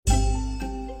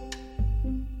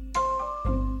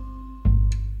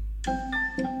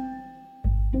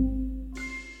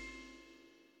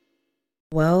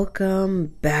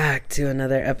Welcome back to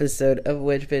another episode of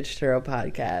Witch Bitch Tarot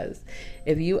Podcast.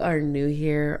 If you are new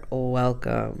here,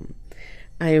 welcome.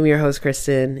 I am your host,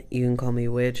 Kristen. You can call me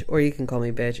Witch or you can call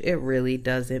me Bitch. It really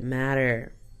doesn't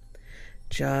matter.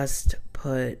 Just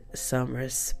put some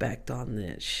respect on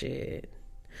this shit.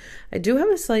 I do have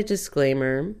a slight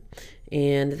disclaimer,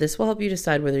 and this will help you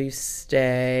decide whether you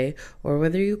stay or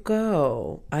whether you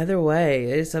go. Either way,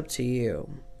 it is up to you.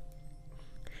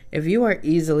 If you are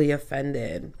easily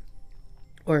offended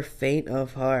or faint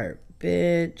of heart,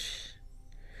 bitch,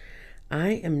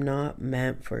 I am not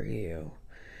meant for you.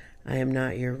 I am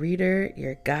not your reader,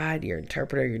 your guide, your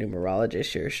interpreter, your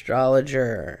numerologist, your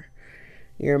astrologer,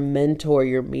 your mentor,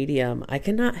 your medium. I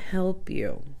cannot help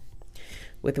you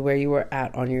with where you are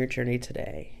at on your journey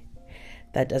today.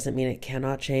 That doesn't mean it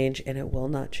cannot change, and it will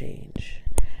not change.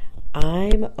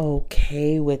 I'm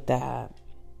okay with that.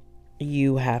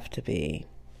 You have to be.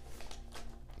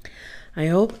 I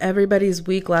hope everybody's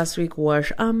week last week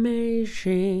was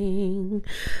amazing.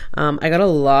 I got a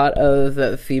lot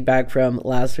of feedback from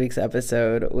last week's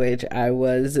episode, which I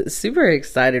was super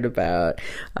excited about.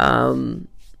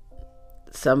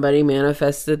 Somebody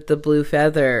manifested the blue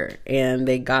feather and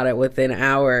they got it within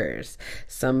hours.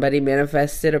 Somebody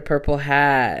manifested a purple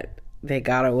hat. They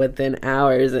got it within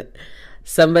hours.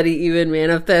 Somebody even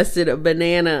manifested a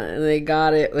banana and they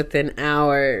got it within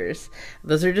hours.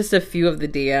 Those are just a few of the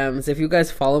DMs. If you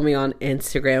guys follow me on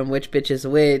Instagram, Which Bitch is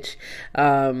Witch,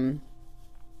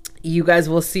 you guys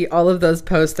will see all of those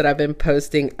posts that I've been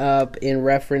posting up in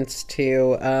reference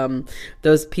to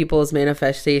those people's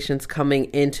manifestations coming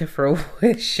into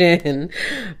fruition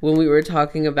when we were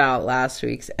talking about last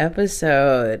week's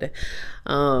episode.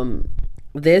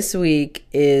 This week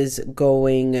is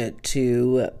going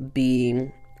to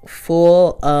be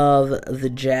full of the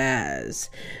jazz.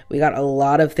 We got a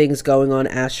lot of things going on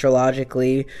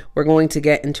astrologically. We're going to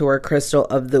get into our crystal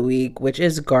of the week, which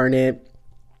is garnet.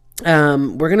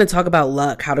 We're going to talk about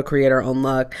luck, how to create our own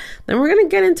luck. Then we're going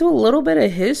to get into a little bit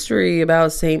of history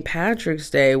about St. Patrick's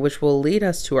Day, which will lead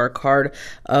us to our card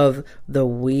of the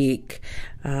week.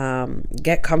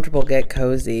 Get comfortable, get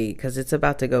cozy, because it's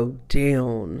about to go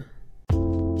down.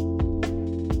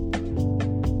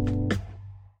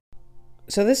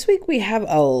 So this week we have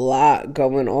a lot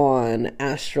going on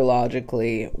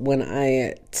astrologically when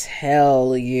I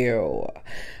tell you.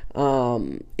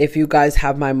 If you guys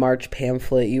have my March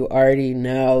pamphlet, you already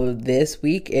know this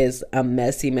week is a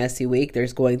messy week.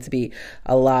 There's going to be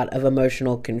a lot of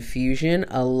emotional confusion,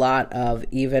 a lot of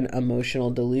even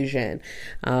emotional delusion,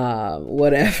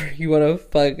 whatever you want to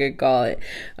fucking call it.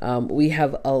 We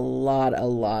have a lot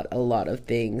of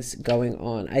things going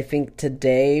on. I think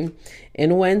today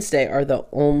and Wednesday are the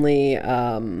only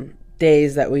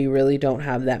days that we really don't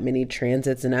have that many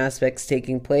transits and aspects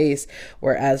taking place,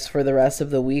 whereas for the rest of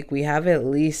the week we have at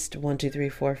least 1 2 3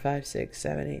 4 5 6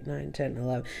 7 8 9 10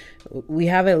 11. We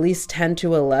have at least 10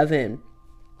 to 11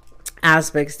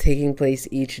 aspects taking place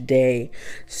each day.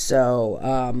 So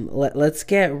let's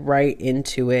get right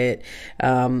into it.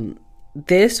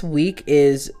 This week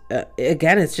is,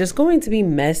 again, it's just going to be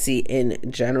messy in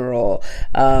general.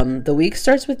 The week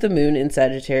starts with the moon in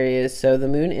Sagittarius. So the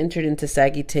moon entered into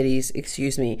Sagittarius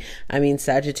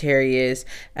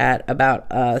at about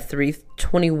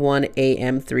 3:21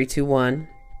 a.m., 3:21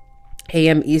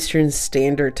 a.m. Eastern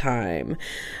Standard Time.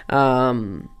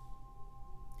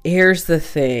 Here's the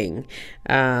thing.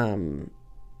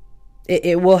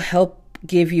 It will help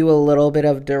give you a little bit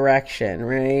of direction,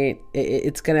 right?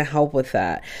 It's going to help with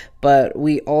that. But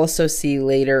we also see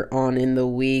later on in the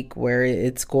week where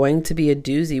it's going to be a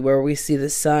doozy, where we see the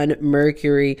Sun,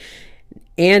 Mercury,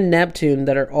 and Neptune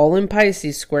that are all in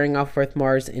Pisces squaring off with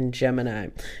Mars in Gemini.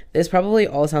 This probably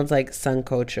all sounds like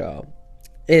sancocho.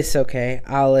 It's okay.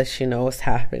 I'll let you know what's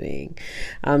happening.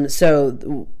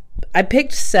 So I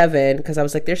picked 7 because I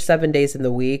was like, there's 7 days in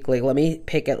the week. Like, let me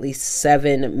pick at least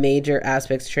 7 major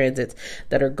aspects, transits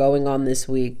that are going on this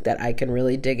week that I can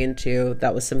really dig into.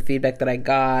 That was some feedback that I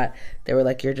got. They were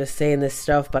like, you're just saying this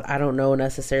stuff, but I don't know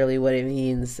necessarily what it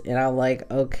means. And I'm like,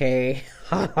 okay.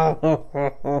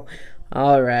 All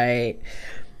right.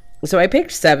 So I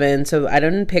picked 7. So I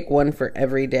didn't pick one for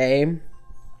every day.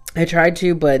 I tried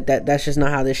to, but that's just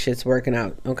not how this shit's working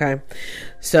out, okay?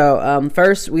 So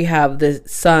first we have the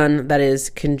Sun that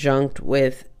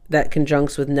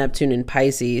conjuncts with Neptune in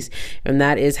Pisces, and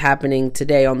that is happening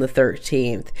today on the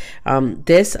 13th.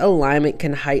 This alignment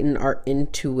can heighten our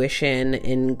intuition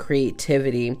and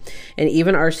creativity, and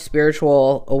even our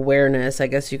spiritual awareness, I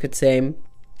guess you could say.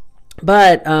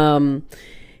 But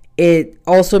it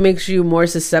also makes you more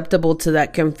susceptible to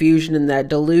that confusion and that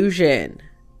delusion.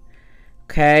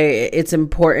 Okay, it's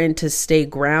important to stay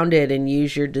grounded and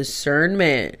use your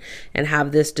discernment and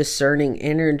have this discerning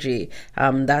energy.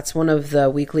 That's one of the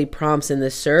weekly prompts in the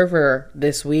server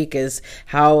this week is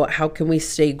how can we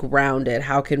stay grounded?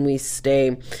 How can we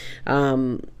stay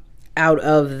out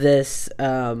of this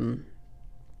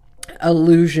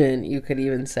illusion, you could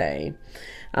even say.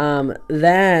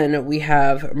 Then we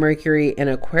have Mercury in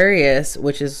Aquarius,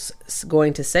 which is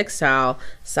going to sextile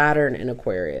Saturn in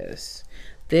Aquarius.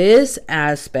 This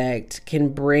aspect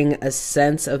can bring a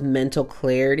sense of mental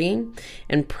clarity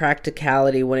and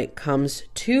practicality when it comes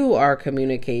to our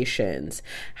communications.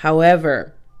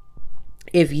 However,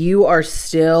 if you are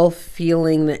still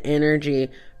feeling the energy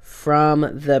from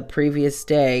the previous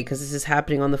day, because this is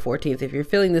happening on the 14th, if you're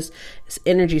feeling this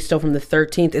energy still from the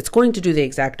 13th, it's going to do the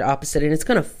exact opposite and it's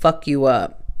going to fuck you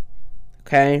up.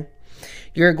 Okay?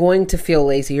 You're going to feel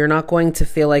lazy. You're not going to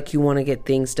feel like you want to get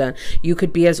things done. You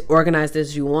could be as organized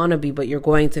as you want to be, but you're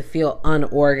going to feel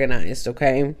unorganized,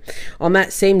 okay? On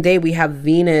that same day, we have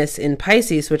Venus in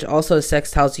Pisces, which also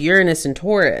sextiles Uranus in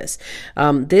Taurus.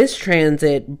 This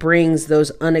transit brings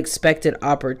those unexpected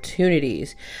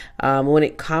opportunities. When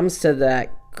it comes to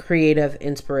that, creative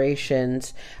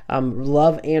inspirations,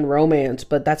 love and romance,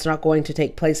 but that's not going to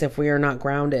take place if we are not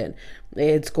grounded.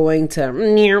 It's going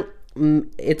to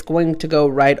go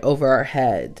right over our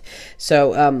head.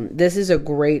 So this is a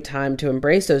great time to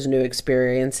embrace those new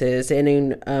experiences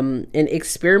and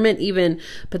experiment even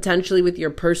potentially with your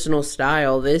personal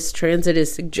style. This transit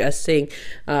is suggesting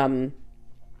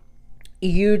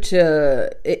you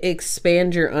to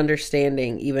expand your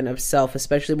understanding even of self,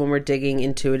 especially when we're digging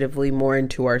intuitively more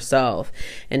into ourselves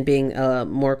and being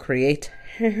more creative.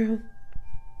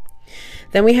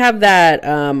 Then we have that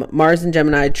Mars in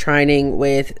Gemini trining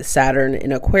with Saturn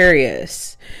in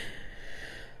Aquarius.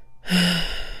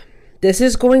 This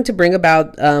is going to bring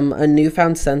about a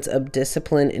newfound sense of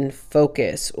discipline and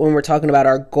focus when we're talking about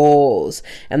our goals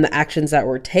and the actions that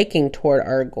we're taking toward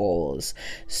our goals.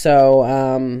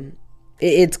 So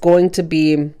it's going to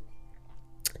be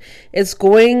a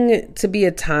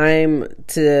time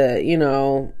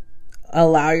to,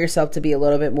 allow yourself to be a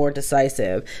little bit more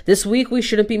decisive. This week, we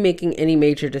shouldn't be making any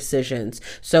major decisions.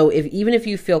 So even if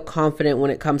you feel confident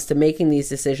when it comes to making these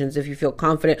decisions, if you feel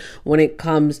confident when it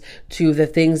comes to the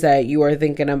things that you are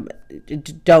thinking of,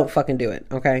 don't fucking do it.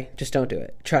 Okay. Just don't do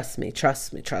it. Trust me.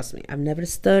 I've never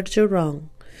stood you wrong.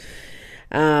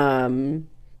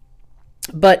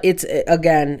 But it's a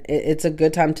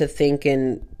good time to think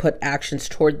and put actions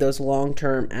toward those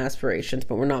long-term aspirations,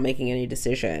 but we're not making any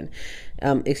decisions.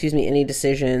 On the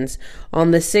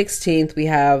 16th, we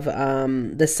have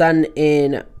the sun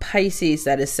in Pisces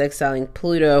that is sextiling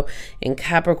Pluto in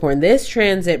Capricorn. This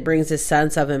transit brings a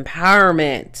sense of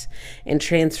empowerment and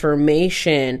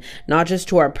transformation, not just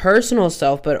to our personal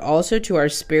self, but also to our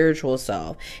spiritual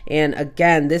self. And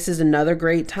again, this is another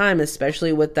great time,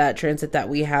 especially with that transit that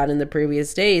we had in the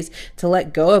previous days, to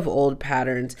let go of old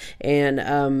patterns and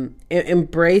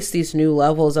embrace these new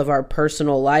levels of our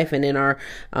personal life and in our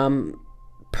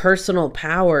personal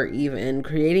power, even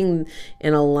creating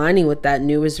and aligning with that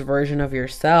newest version of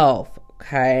yourself.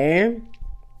 Okay.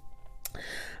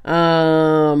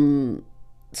 So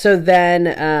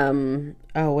then,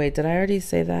 oh wait, did I already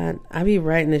say that? I be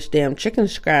writing this damn chicken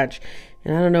scratch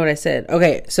and I don't know what I said.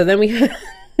 Okay. So then we have,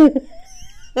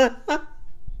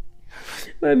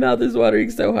 my mouth is watering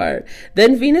so hard.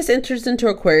 Then Venus enters into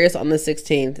Aquarius on the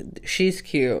 16th. She's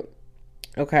cute.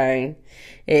 Okay.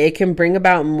 It can bring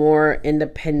about more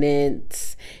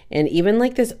independence and even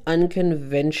like this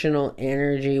unconventional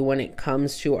energy when it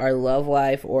comes to our love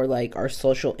life or like our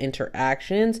social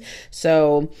interactions.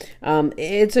 So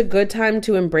it's a good time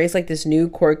to embrace like this new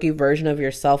quirky version of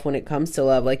yourself when it comes to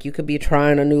love. Like you could be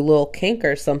trying a new little kink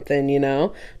or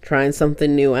something, trying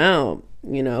something new out,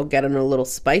 getting a little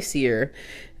spicier,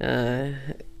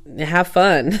 have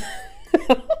fun.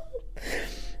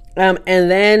 And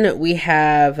then we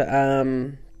have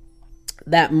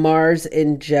that Mars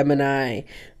in Gemini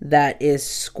that is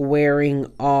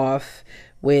squaring off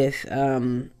with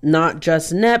not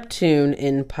just Neptune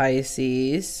in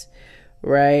Pisces,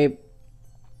 right?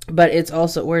 But it's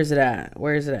also, where is it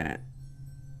at?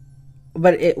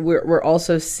 But we're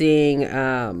also seeing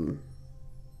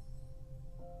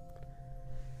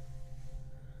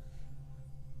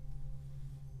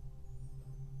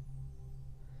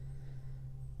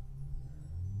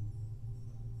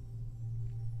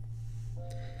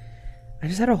I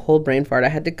just had a whole brain fart. I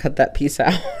had to cut that piece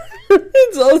out.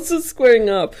 It's also squaring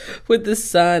up with the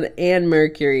Sun and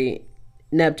Mercury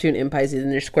Neptune in Pisces,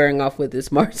 and they're squaring off with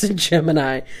this Mars in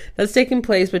Gemini. That's taking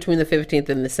place between the 15th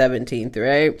and the 17th,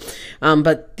 right?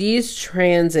 But these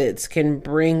transits can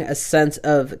bring a sense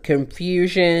of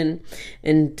confusion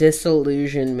and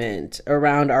disillusionment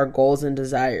around our goals and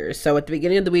desires. So at the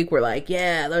beginning of the week, we're like,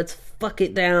 yeah, let's fuck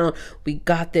it down. We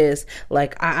got this.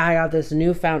 Like, I got this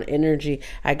newfound energy.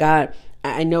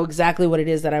 I know exactly what it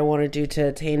is that I want to do to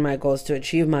attain my goals, to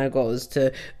achieve my goals,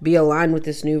 to be aligned with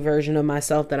this new version of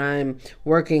myself that I'm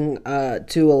working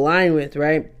to align with,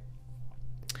 right?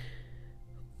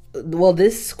 Well,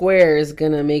 this square is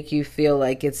going to make you feel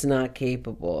like it's not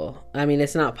capable. I mean,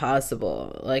 it's not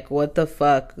possible. Like, what the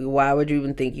fuck? Why would you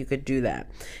even think you could do that?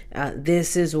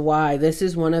 This is why. This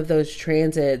is one of those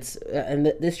transits.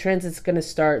 This transit's going to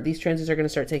start. These transits are going to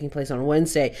start taking place on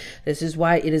Wednesday. This is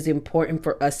why it is important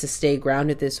for us to stay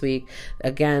grounded this week.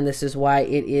 Again, this is why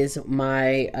it is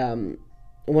my...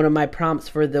 one of my prompts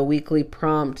for the weekly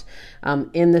prompt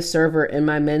in the server in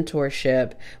my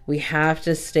mentorship. We have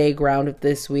to stay grounded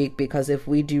this week, because if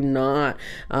we do not,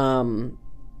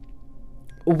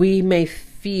 we may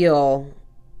feel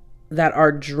that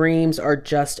our dreams are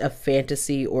just a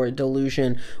fantasy or a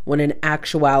delusion, when in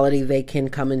actuality they can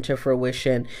come into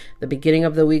fruition. The beginning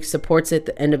of the week supports it,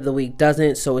 the end of the week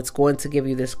doesn't, so it's going to give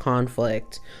you this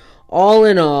conflict. All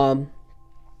in all,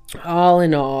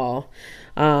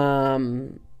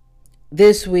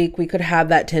 this week we could have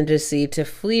that tendency to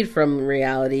flee from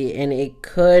reality, and it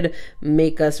could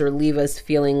make us or leave us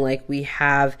feeling like we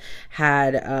have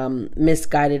had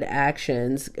misguided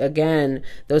actions. Again,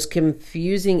 those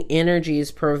confusing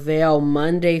energies prevail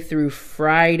Monday through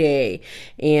Friday,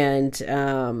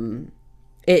 and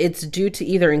it's due to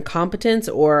either incompetence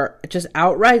or just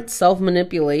outright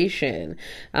self-manipulation.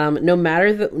 No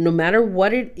matter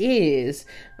what it is,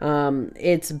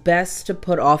 it's best to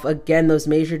put off, again, those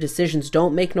major decisions.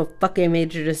 Don't make no fucking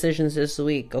major decisions this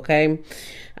week, okay?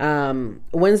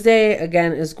 Wednesday,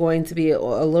 again, is going to be a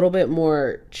little bit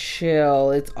more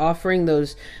chill. It's offering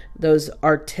those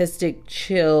artistic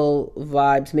chill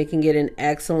vibes, making it an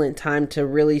excellent time to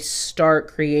really start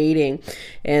creating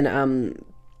and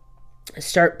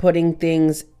start putting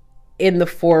things in the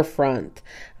forefront.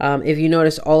 If you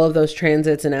notice, all of those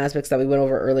transits and aspects that we went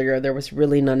over earlier, there was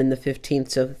really none in the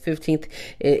 15th. So the 15th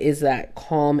is that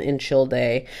calm and chill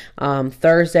day.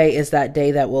 Thursday is that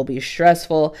day that will be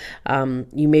stressful.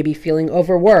 You may be feeling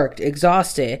overworked,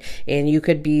 exhausted, and you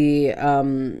could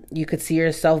see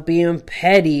yourself being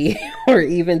petty or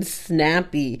even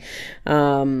snappy.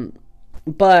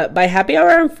 But by happy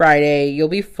hour on Friday, you'll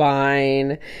be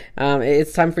fine.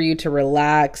 It's time for you to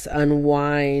relax,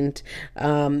 unwind,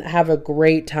 have a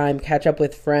great time, catch up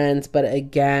with friends. But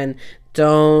again,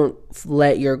 don't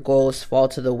let your goals fall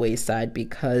to the wayside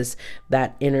because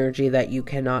that energy that you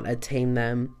cannot attain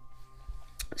them.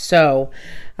 So,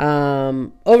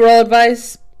 overall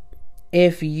advice,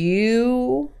 if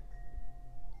you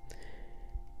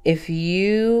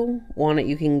want it,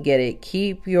 you can get it.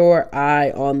 Keep your eye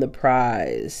on the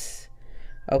prize.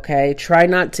 Okay? Try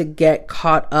not to get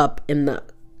caught up in the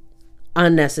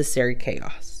unnecessary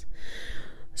chaos.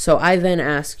 So I then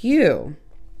ask you,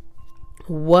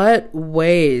 what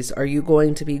ways are you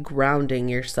going to be grounding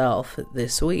yourself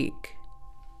this week?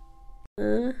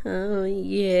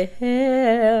 Yeah.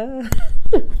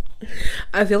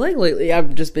 I feel like lately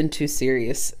I've just been too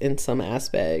serious in some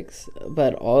aspects,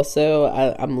 but also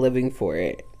I'm living for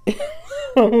it.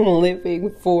 I'm living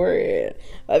for it.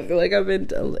 I feel like I've been...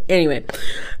 Anyway,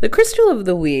 the crystal of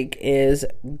the week is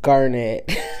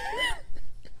garnet.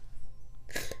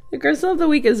 The crystal of the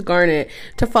week is garnet.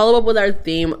 To follow up with our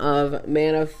theme of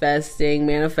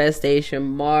manifestation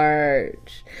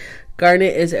March.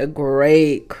 Garnet is a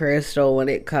great crystal when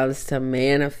it comes to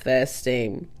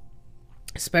manifesting.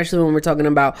 Especially when we're talking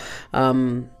about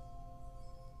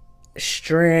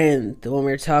strength, when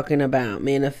we're talking about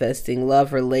manifesting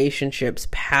love, relationships,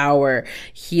 power,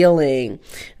 healing,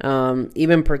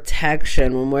 even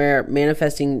protection, when we're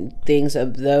manifesting things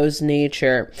of those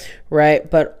nature,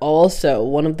 right? But also,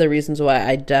 one of the reasons why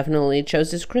I definitely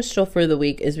chose this crystal for the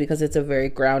week is because it's a very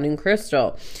grounding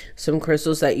crystal. Some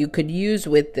crystals that you could use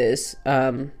with this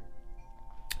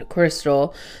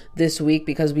crystal this week,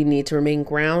 because we need to remain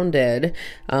grounded.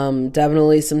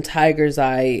 Definitely some tiger's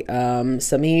eye,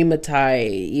 some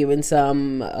hematite, even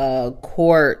some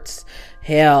quartz,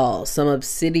 hell, some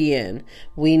obsidian.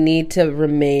 We need to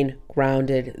remain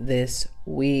grounded this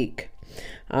week.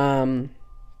 Garnet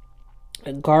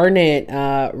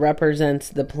represents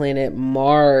the planet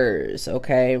Mars,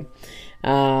 okay?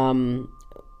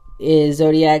 is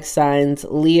zodiac signs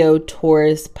Leo,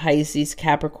 Taurus, Pisces,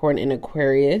 Capricorn, and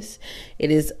Aquarius.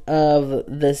 It is of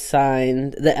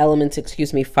the elements,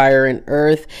 fire and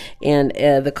earth. And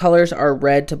the colors are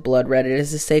red to blood red. It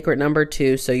is a sacred number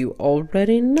 2, so you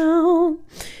already know.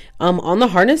 On the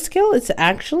hardness scale, it's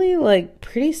actually like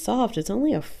pretty soft. It's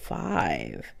only a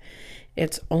 5.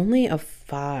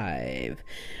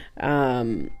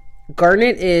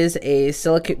 Garnet is a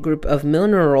silicate group of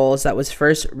minerals that was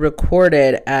first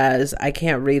recorded as, I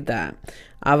can't read that,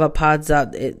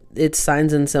 Avapadza, it's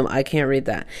signs and some, I can't read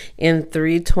that, in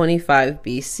 325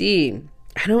 BC.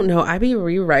 I don't know, I be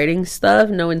rewriting stuff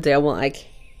knowing damn well I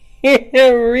can't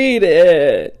read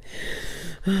it.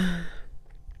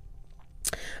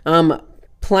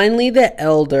 Pliny the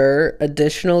Elder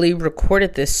additionally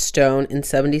recorded this stone in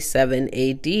 77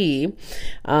 AD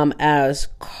as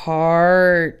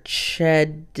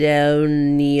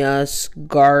Carchedonius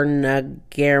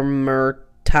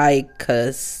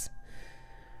Garnagermerticus,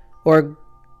 or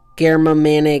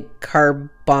Germanic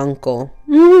carbuncle.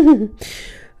 The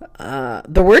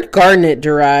word garnet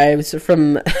derives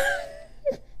from...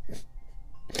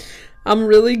 I'm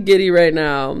really giddy right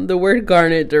now. The word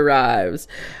garnet derives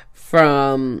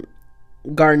from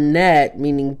garnet,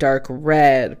 meaning dark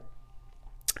red,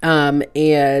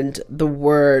 and the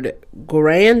word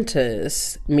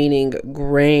grantus, meaning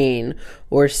grain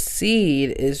or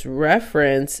seed, is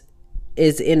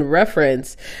in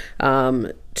reference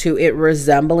to it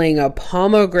resembling a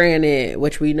pomegranate,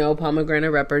 which we know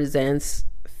pomegranate represents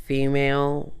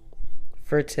female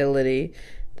fertility,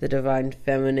 the divine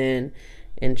feminine,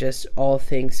 and just all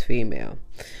things female.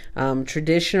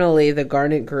 Traditionally, the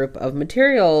garnet group of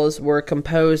materials were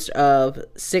composed of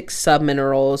 6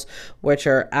 subminerals, which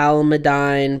are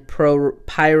almandine,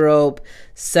 pyrope,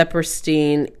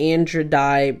 seprastine,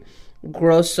 andradite,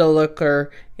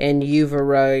 grossolicor, and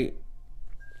uvarite.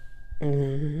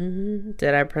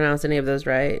 Did I pronounce any of those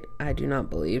right? I do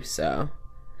not believe so.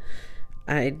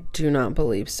 I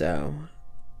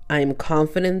am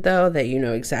confident, though, that you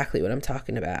know exactly what I'm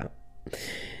talking about.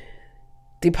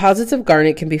 Deposits of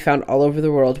garnet can be found all over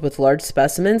the world, with large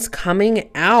specimens coming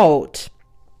out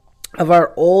of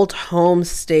our old home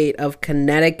state of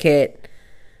Connecticut.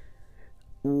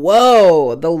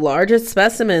 Whoa, the largest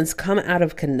specimens come out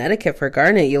of Connecticut for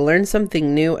garnet. You learn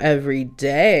something new every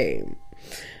day.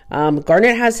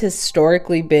 Garnet has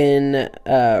historically been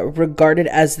regarded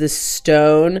as the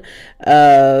stone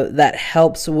that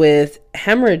helps with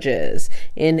hemorrhages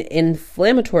and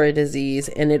inflammatory disease,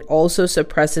 and it also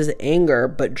suppresses anger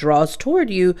but draws toward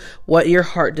you what your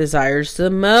heart desires the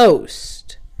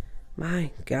most.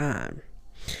 My God.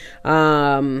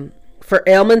 For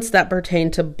ailments that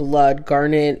pertain to blood,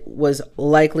 garnet was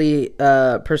likely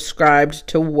prescribed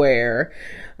to wear.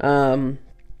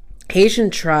 Haitian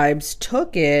tribes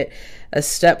took it a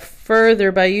step further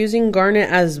by using garnet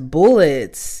as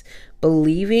bullets,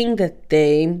 believing that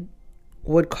they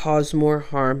would cause more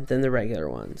harm than the regular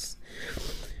ones.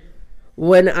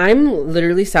 When I'm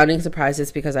literally sounding surprised,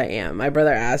 it's because I am. My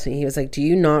brother asked me, he was like, do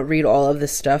you not read all of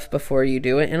this stuff before you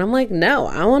do it? And I'm like, no,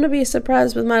 I want to be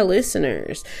surprised with my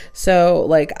listeners. So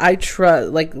like, I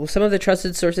trust, like some of the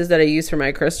trusted sources that I use for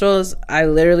my crystals, I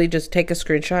literally just take a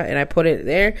screenshot and I put it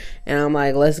there and I'm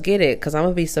like, let's get it. 'Cause I'm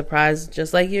going to be surprised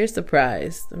just like you're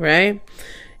surprised, right?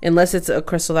 Unless it's a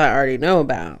crystal that I already know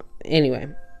about. Anyway,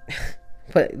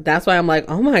 but that's why I'm like,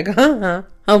 oh my God,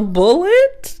 a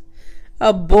bullet?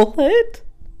 A bullet?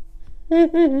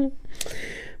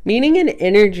 Meaning and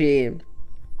energy.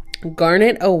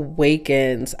 Garnet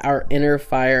awakens our inner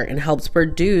fire and helps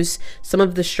produce some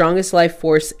of the strongest life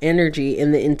force energy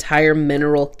in the entire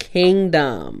mineral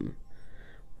kingdom.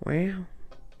 Wow.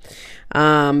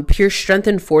 Pure strength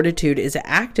and fortitude is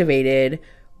activated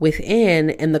within,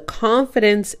 and the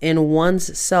confidence in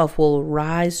one's self will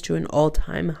rise to an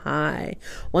all-time high.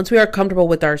 Once we are comfortable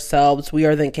with ourselves, we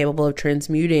are then capable of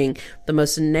transmuting the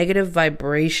most negative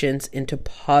vibrations into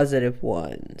positive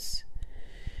ones.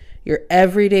 Your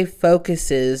everyday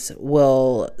focuses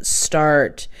will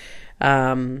start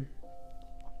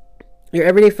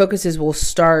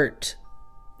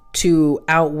to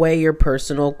outweigh your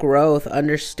personal growth,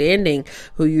 understanding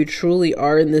who you truly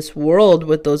are in this world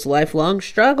with those lifelong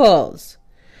struggles.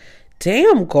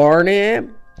 Damn, Garnet.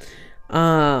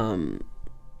 Garnet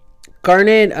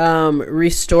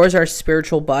restores our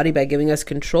spiritual body by giving us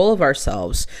control of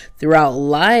ourselves. Throughout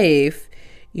life,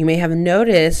 you may have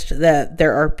noticed that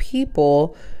there are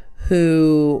people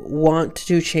who want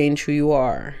to change who you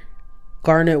are.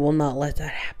 Garnet will not let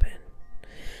that happen.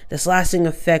 This lasting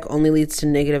effect only leads to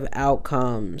negative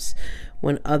outcomes.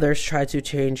 when others try to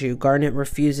change you. Garnet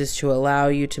refuses to allow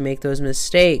you to make those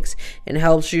mistakes and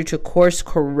helps you to course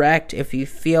correct if you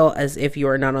feel as if you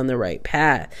are not on the right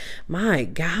path. My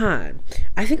God,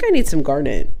 I think I need some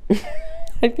garnet.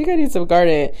 I think I need some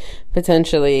garnet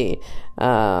potentially.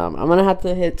 I'm gonna have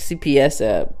to hit CPS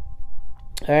up.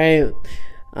 All right.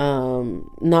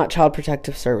 Not Child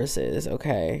Protective Services.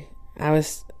 Okay. I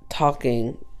was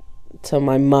talking to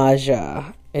my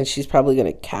Maja, and she's probably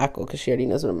gonna cackle because she already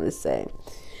knows what I'm gonna say.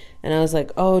 And I was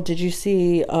like, "Oh, did you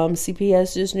see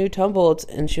CPS just new tumbled?"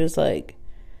 And she was like,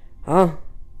 "Huh?"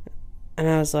 And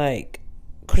I was like,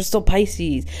 "Crystal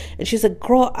Pisces." And she's like,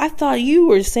 "Girl, I thought you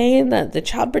were saying that the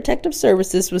Child Protective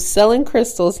Services was selling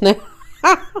crystals now."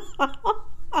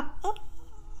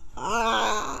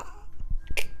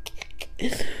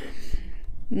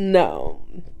 No.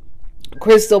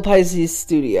 Crystal Pisces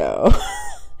Studio.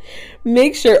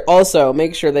 Make sure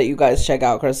that you guys check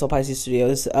out Crystal Pisces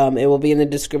Studios. It will be in the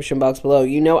description box below.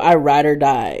 You know I ride or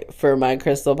die for my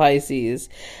Crystal Pisces.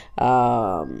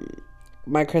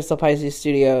 My Crystal Pisces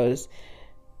Studios.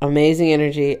 Amazing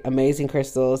energy, amazing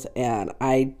crystals, and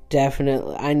I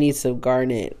need some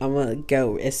garnet. I'm gonna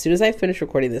go as soon as I finish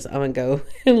recording this. I'm gonna go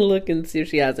and look and see if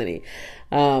she has any.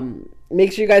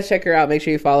 Make sure you guys check her out. Make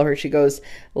sure you follow her. She goes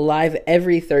live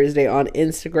every Thursday on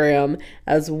Instagram,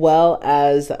 as well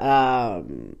as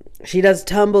she does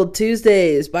Tumbled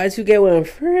Tuesdays. Buy two, get one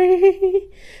free.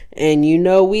 And you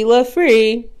know we love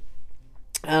free.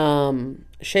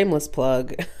 Shameless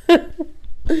plug.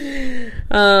 When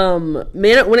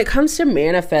it comes to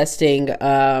manifesting,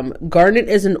 garnet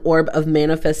is an orb of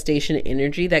manifestation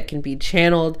energy that can be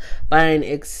channeled by an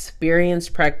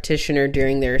experienced practitioner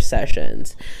during their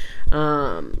sessions.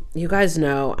 You guys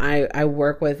know I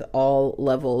work with all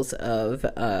levels of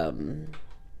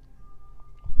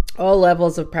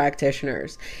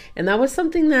practitioners, and that was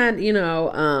something that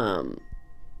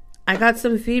I got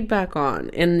some feedback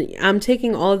on, and I'm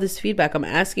taking all of this feedback. I'm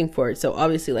asking for it. So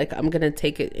obviously, I'm going to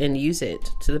take it and use it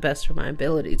to the best of my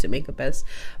ability to make the best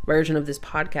version of this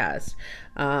podcast.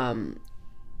 There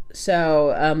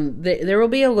will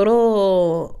be a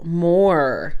little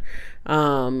more,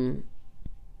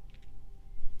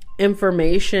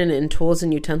 information and tools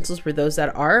and utensils for those that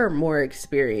are more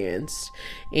experienced,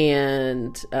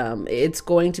 and it's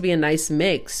going to be a nice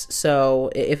mix. So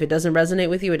if it doesn't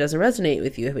resonate with you, it doesn't resonate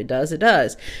with you. If it does, it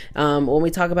does. When we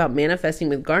talk about manifesting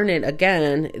with garnet,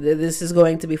 again, this is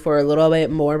going to be for a little bit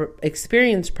more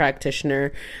experienced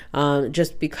practitioner,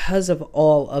 just because of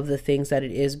all of the things that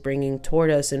it is bringing toward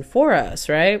us and for us,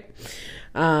 right?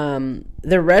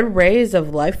 The red rays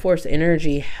of life force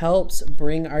energy helps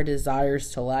bring our desires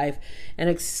to life and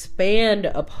expand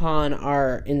upon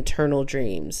our internal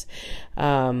dreams.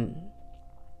 When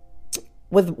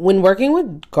working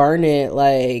with garnet,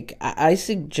 I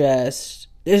suggest,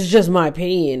 it's just my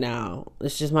opinion now.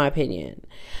 It's just my opinion.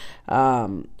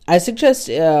 I suggest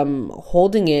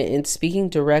holding it and speaking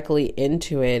directly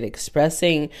into it,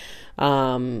 expressing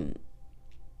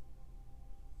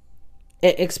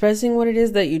what it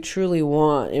is that you truly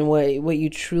want and what you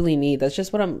truly need. That's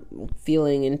just what I'm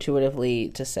feeling intuitively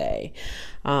to say.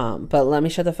 But let me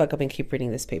shut the fuck up and keep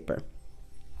reading this paper.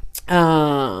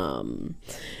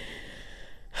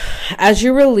 As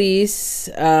you release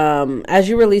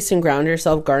and ground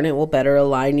yourself, garnet will better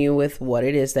align you with what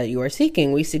it is that you are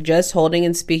seeking. We suggest holding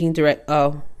and speaking direct.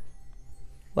 Oh,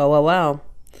 well.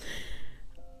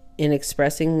 In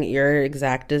expressing your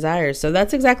exact desires. So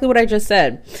that's exactly what I just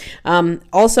said.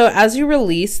 Also, as you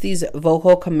release these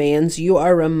vocal commands, you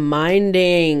are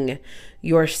reminding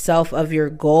yourself of your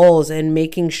goals and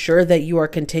making sure that you are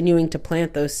continuing to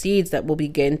plant those seeds that will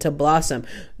begin to blossom.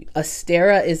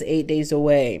 Astera is 8 days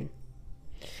away.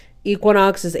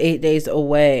 Equinox is 8 days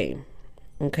away.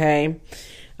 Okay.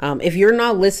 If you're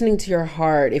not listening to your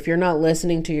heart, if you're not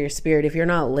listening to your spirit, if you're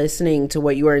not listening to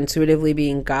what you are intuitively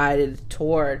being guided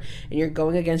toward, and you're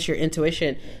going against your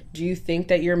intuition, do you think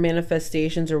that your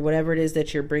manifestations or whatever it is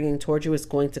that you're bringing towards you is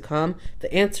going to come?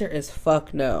 The answer is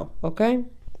fuck no. Okay?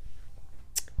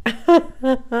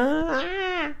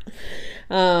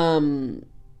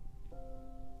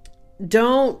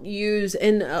 Don't use,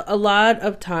 and a lot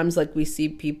of times, we see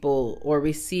people, or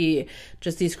we see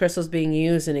just these crystals being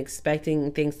used and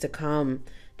expecting things to come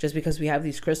just because we have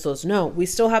these crystals. No, we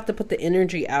still have to put the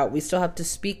energy out. We still have to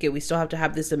speak it. We still have to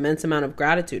have this immense amount of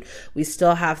gratitude. We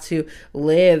still have to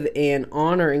live and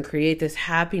honor and create this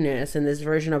happiness and this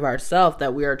version of ourselves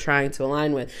that we are trying to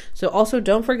align with. So also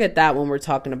don't forget that when we're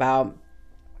talking about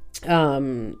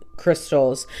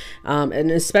crystals, and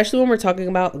especially when we're talking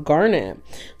about garnet.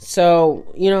 So,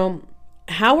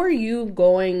 how are you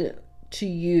going to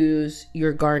use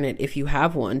your garnet if you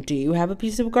have one. Do you have a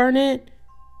piece of garnet?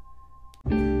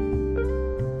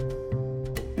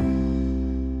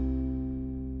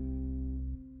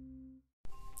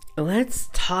 Let's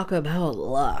talk about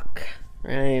luck,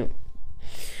 right?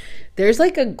 There's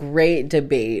like a great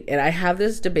debate, and I have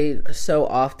this debate so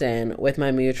often with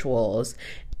my mutuals,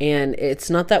 and it's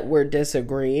not that we're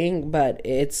disagreeing, but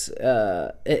it's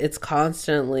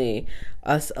constantly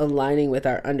us aligning with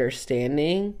our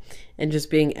understanding and just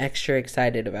being extra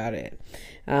excited about it.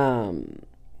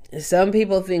 Some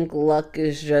people think luck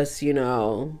is just,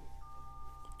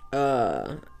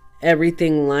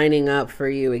 everything lining up for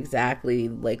you exactly.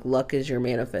 Like luck is your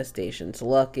manifestations.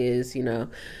 Luck is,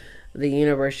 the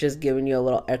universe just giving you a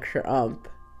little extra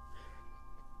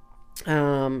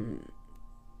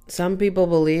Some people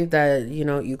believe that,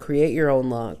 you create your own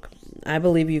luck. I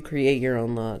believe you create your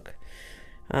own luck.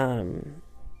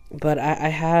 But I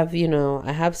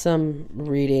have some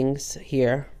readings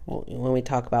here when we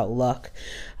talk about luck.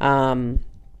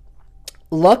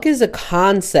 Luck is a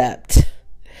concept.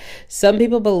 Some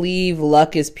people believe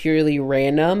luck is purely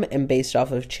random and based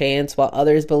off of chance, while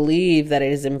others believe that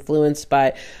it is influenced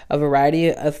by a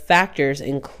variety of factors,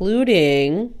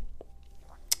 including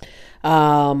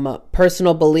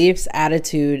personal beliefs,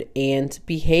 attitude, and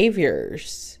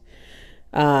behaviors.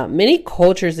 Many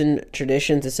cultures and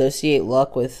traditions associate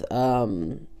luck with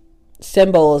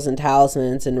symbols and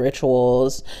talismans and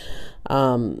rituals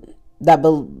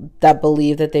that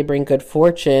believe that they bring good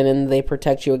fortune and they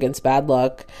protect you against bad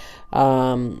luck.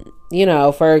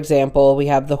 For example, we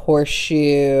have the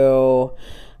horseshoe,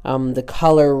 the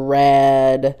color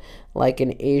red, like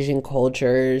in Asian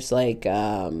cultures, like,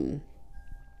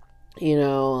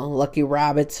 lucky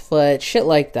rabbit's foot, shit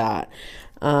like that.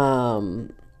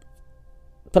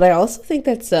 But I also think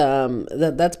that's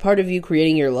that's part of you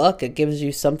creating your luck. It gives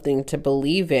you something to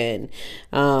believe in.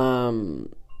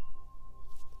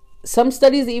 Some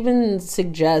studies even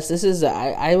suggest,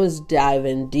 I was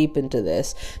diving deep into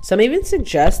this. Some even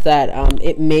suggest that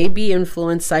it may be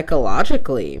influenced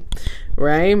psychologically,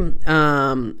 right?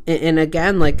 And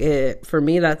again, like for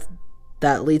me, that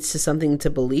leads to something to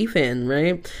believe in,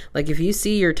 right? Like if you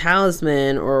see your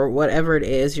talisman or whatever it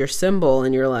is, your symbol,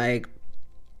 and you're like,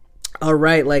 all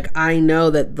right, like I know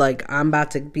that like I'm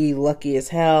about to be lucky as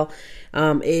hell.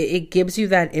 It gives you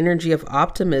that energy of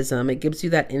optimism. It gives you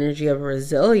that energy of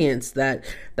resilience, that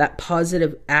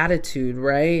positive attitude,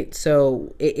 right?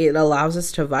 So it allows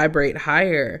us to vibrate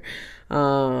higher.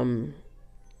 Some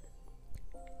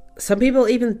people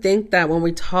even think that when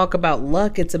we talk about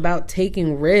luck, it's about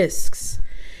taking risks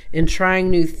and trying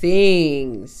new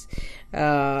things,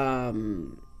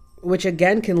 which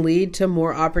again can lead to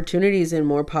more opportunities and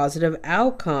more positive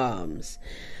outcomes.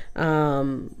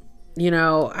 I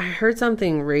heard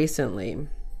something recently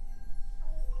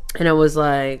and it was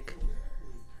like,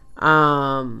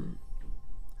 why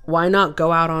not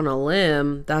go out on a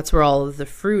limb? That's where all of the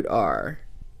fruit are.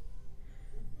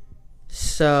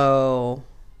 So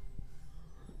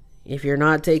if you're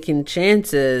not taking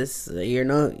chances, you're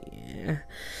not.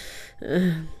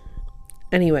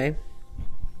 Anyway,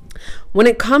 when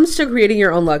it comes to creating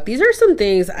your own luck, these are some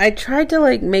things I tried to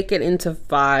like make it into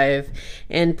 5,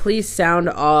 and please sound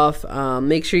off.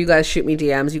 Make sure you guys shoot me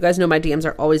DMs. You guys know my DMs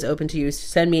are always open to you.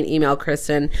 Send me an email,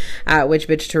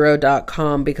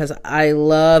 Kristen@witchbitchtarot.com, because I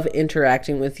love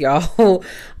interacting with y'all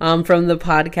from the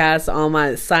podcast, all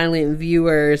my silent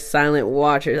viewers, silent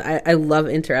watchers. I love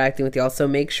interacting with y'all. So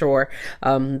make sure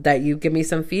that you give me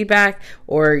some feedback,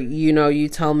 or you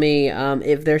tell me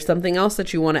if there's something else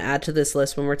that you want to add to this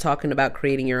list when we're talking about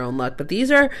creating your own luck. But these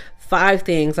are 5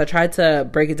 things. I tried to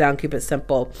break it down, keep it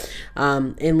simple,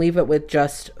 and leave it with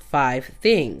just 5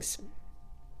 things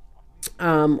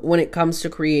when it comes to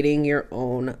creating your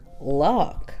own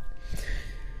luck.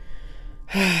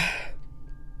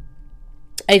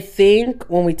 I think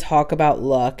when we talk about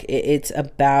luck, it's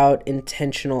about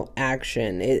intentional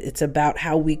action. It's about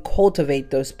how we cultivate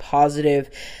those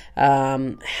positive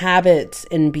habits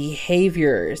and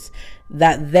behaviors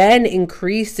that then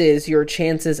increases your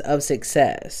chances of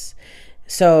success.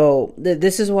 So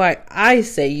this is why I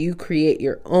say you create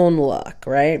your own luck,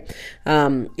 right?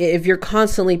 If you're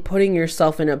constantly putting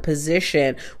yourself in a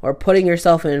position or putting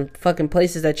yourself in fucking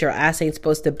places that your ass ain't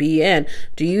supposed to be in,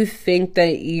 do you think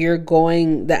that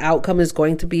the outcome is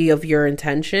going to be of your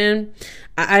intention?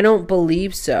 I don't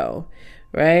believe so,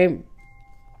 right?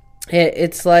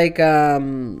 It's like,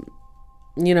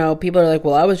 people are like,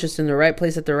 well, I was just in the right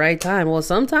place at the right time. Well,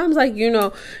 sometimes, like,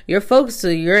 your folks,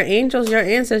 your angels, your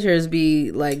ancestors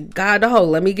be like, God, dog,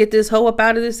 let me get this hoe up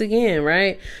out of this again,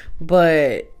 right?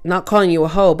 But not calling you a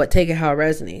hoe, but take it how it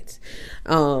resonates.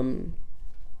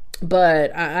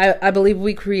 But I believe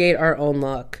we create our own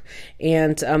luck.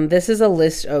 And this is a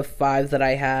list of 5 that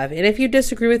I have. And if you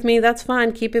disagree with me, that's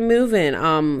fine. Keep it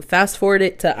moving. Fast forward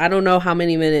it to I don't know how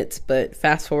many minutes, but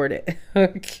fast forward it.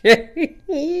 Okay.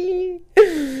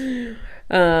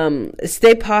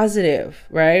 Stay positive,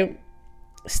 right?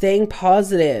 Staying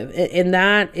positive, and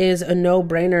that is a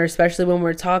no-brainer, especially when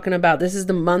we're talking about this is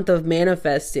the month of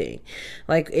manifesting.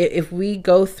 Like if we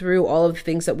go through all of the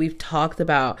things that we've talked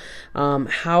about,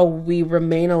 how we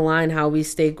remain aligned, how we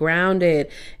stay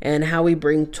grounded, and how we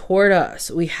bring toward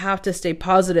us, we have to stay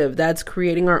positive. That's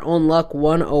creating our own luck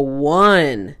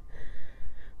 101.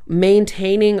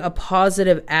 Maintaining a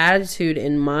positive attitude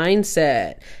and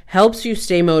mindset helps you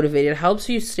stay motivated, helps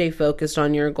you stay focused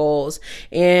on your goals.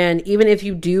 And even if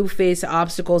you do face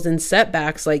obstacles and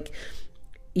setbacks, like,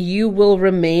 you will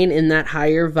remain in that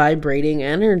higher vibrating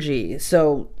energy.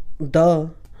 So, duh.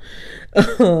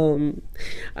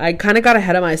 I kind of got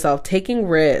ahead of myself, taking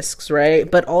risks, right?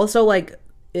 But also, like,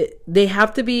 they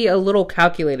have to be a little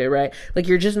calculated, right? Like,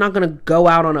 you're just not gonna go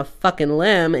out on a fucking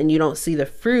limb and you don't see the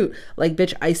fruit. Like,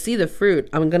 bitch, I see the fruit,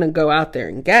 I'm gonna go out there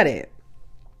and get it,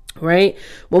 right?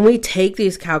 When we take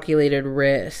these calculated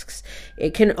risks,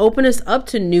 it can open us up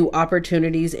to new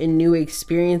opportunities and new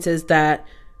experiences that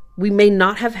we may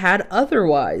not have had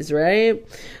otherwise, right?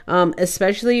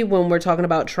 Especially when we're talking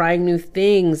about trying new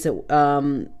things,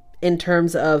 in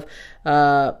terms of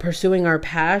pursuing our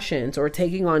passions or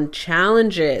taking on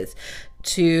challenges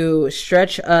to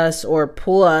stretch us or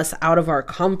pull us out of our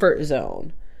comfort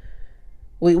zone.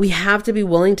 We have to be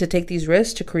willing to take these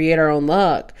risks to create our own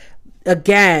luck.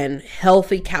 Again,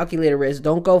 healthy calculated risk.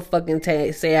 Don't go fucking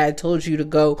say I told you to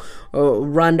go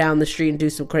run down the street and do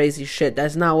some crazy shit.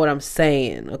 That's not what I'm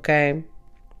saying, okay?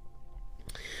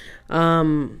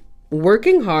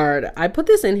 Working hard. I put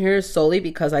this in here solely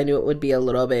because I knew it would be a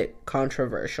little bit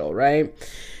controversial, right?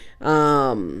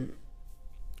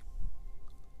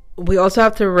 We also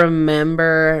have to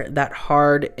remember that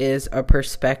hard is a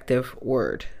perspective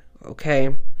word,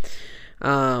 okay?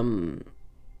 You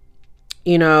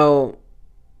know,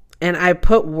 and I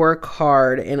put work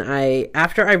hard, and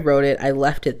after I wrote it, I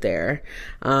left it there.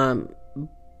 And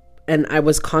I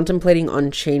was contemplating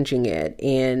on changing it,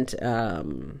 and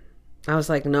I was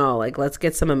like, no, like, let's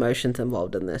get some emotions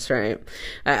involved in this, right?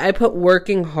 I put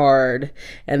working hard,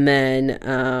 and then,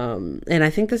 and I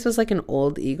think this was like an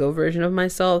old ego version of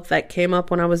myself that came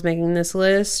up when I was making this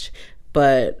list,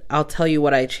 but I'll tell you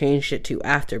what I changed it to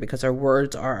after, because our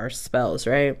words are our spells,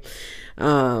 right?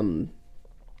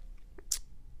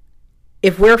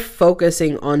 If we're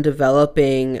focusing on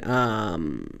developing,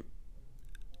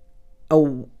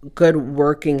 a good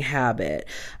working habit,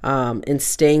 and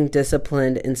staying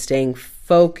disciplined and staying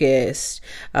focused,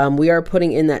 we are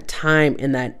putting in that time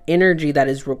and that energy that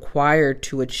is required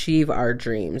to achieve our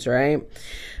dreams, right?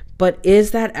 But is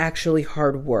that actually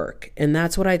hard work? And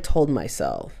that's what I told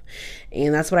myself.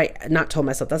 And that's what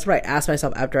that's what I asked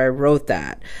myself after I wrote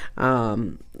that.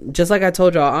 Just like I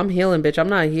told y'all, I'm healing, bitch. I'm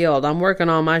not healed. I'm working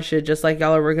on my shit just like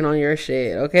y'all are working on your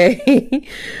shit, okay?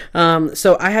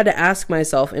 So I had to ask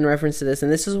myself in reference to this,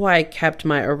 and this is why I kept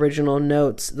my original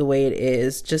notes the way it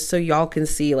is, just so y'all can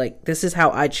see, like, this is how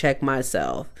I check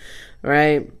myself,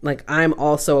 right? Like, I'm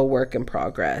also a work in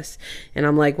progress. And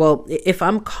I'm like, well, if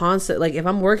I'm if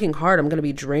I'm working hard, I'm going to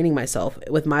be draining myself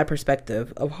with my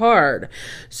perspective of hard.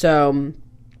 So,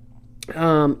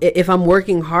 if I'm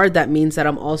working hard, that means that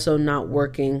I'm also not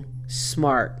working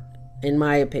smart, in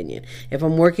my opinion. If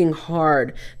I'm working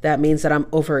hard, that means that I'm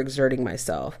overexerting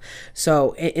myself.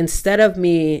 So instead of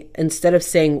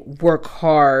saying work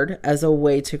hard as a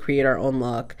way to create our own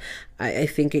luck, I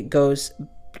think it goes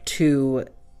to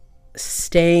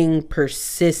staying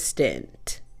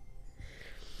persistent.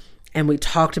 And we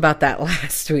talked about that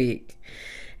last week.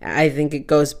 I think it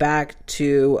goes back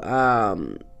to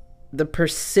the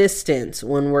persistence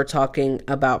when we're talking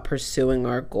about pursuing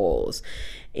our goals.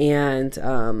 And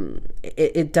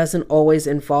it doesn't always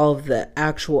involve the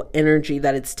actual energy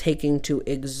that it's taking to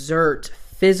exert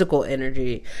physical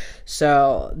energy.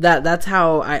 So that's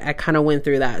how I kind of went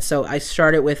through that. So I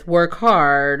started with work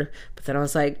hard, but then I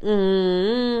was like,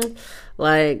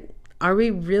 like, are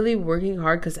we really working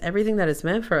hard? Because everything that is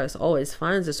meant for us always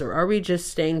finds us. Or are we just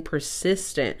staying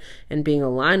persistent and being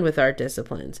aligned with our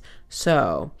disciplines?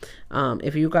 So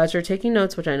if you guys are taking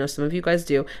notes, which I know some of you guys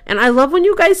do, and I love when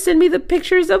you guys send me the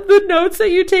pictures of the notes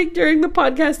that you take during the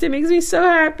podcast. It makes me so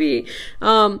happy.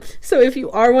 So if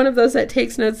you are one of those that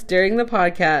takes notes during the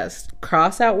podcast,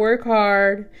 cross out work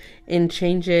hard and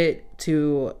change it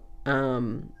to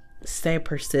stay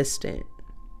persistent.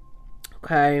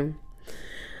 Okay.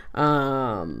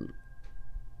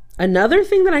 Another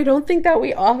thing that I don't think that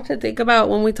we often think about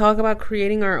when we talk about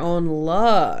creating our own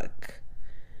luck: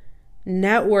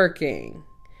 networking,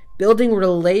 building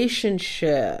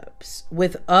relationships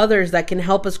with others that can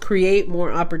help us create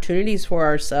more opportunities for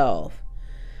ourselves,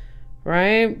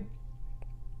 right?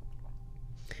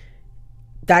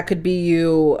 That could be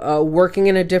you working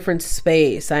in a different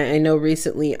space. I know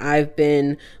recently I've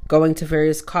been going to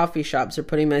various coffee shops or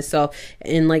putting myself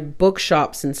in like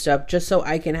bookshops and stuff just so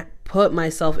I can put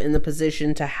myself in the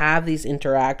position to have these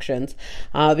interactions,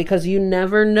 because you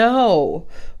never know,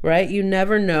 right? You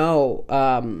never know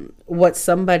what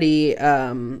somebody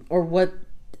or what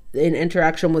an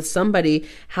interaction with somebody,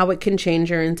 how it can change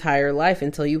your entire life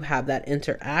until you have that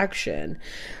interaction.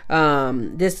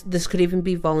 This could even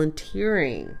be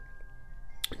volunteering,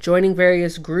 joining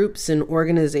various groups and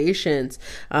organizations.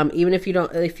 Even if you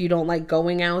don't like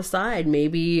going outside,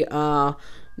 maybe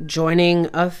joining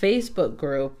a Facebook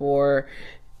group, or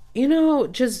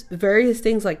just various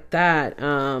things like that.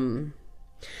 Growing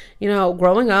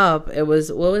up, it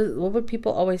was what would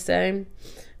people always say?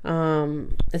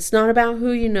 It's not about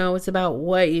who you know, it's about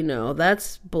what you know.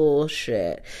 That's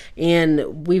bullshit.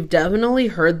 And we've definitely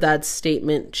heard that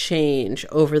statement change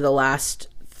over the last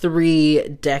 3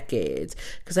 decades.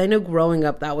 Because I know growing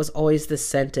up, that was always the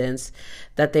sentence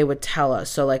that they would tell us.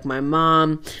 So like my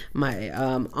mom, my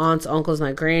aunts, uncles,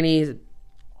 my grannies,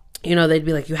 they'd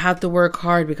be like, you have to work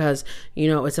hard because,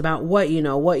 it's about what you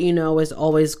know. What you know is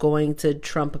always going to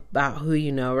trump about who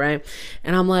you know, right?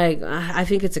 And I'm like, I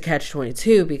think it's a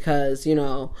catch-22 because,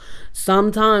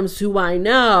 sometimes who I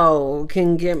know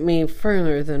can get me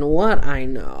further than what I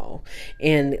know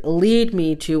and lead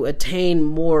me to attain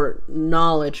more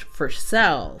knowledge for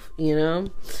self,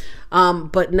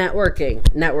 But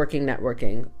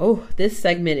networking. Oh, this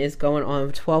segment is going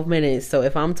on 12 minutes. So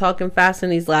if I'm talking fast in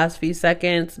these last few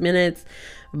minutes,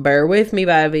 bear with me,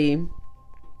 baby.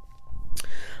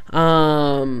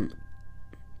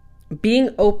 Being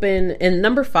open, and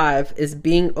number 5 is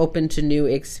being open to new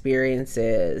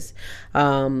experiences.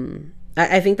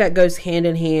 I think that goes hand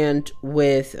in hand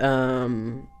with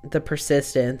the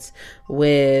persistence,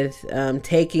 with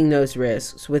taking those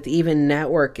risks, with even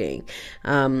networking.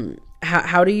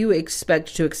 How do you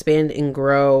expect to expand and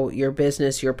grow your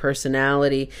business, your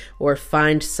personality, or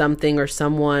find something or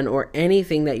someone or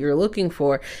anything that you're looking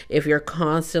for if you're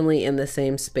constantly in the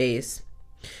same space?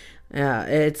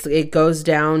 It goes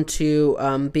down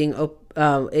to being open.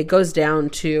 It goes down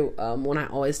to when I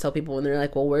always tell people when they're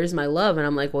like, well, where's my love? And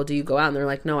I'm like, well, do you go out? And they're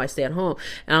like, no, I stay at home.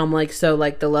 And I'm like, so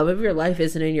like the love of your life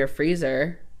isn't in your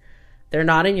freezer. They're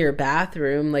not in your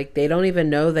bathroom. Like they don't even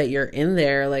know that you're in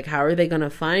there. Like how are they going to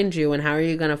find you and how are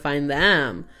you going to find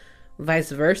them?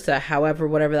 Vice versa. However,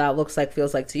 whatever that looks like,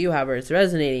 feels like to you, however it's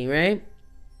resonating, right?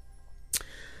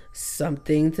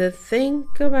 Something to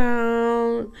think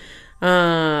about.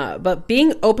 But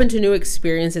being open to new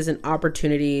experiences and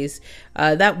opportunities,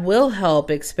 that will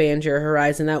help expand your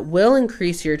horizon, that will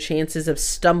increase your chances of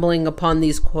stumbling upon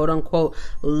these quote unquote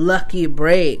lucky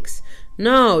breaks.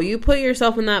 No, you put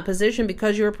yourself in that position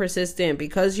because you were persistent,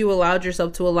 because you allowed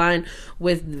yourself to align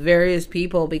with various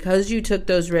people, because you took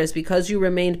those risks, because you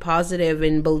remained positive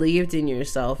and believed in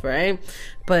yourself, right?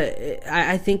 But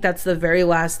I think that's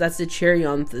the cherry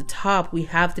on the top. We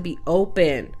have to be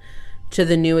open to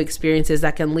the new experiences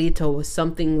that can lead to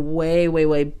something way, way,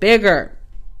 way bigger,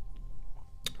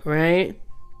 right?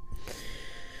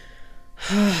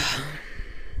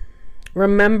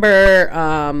 Remember,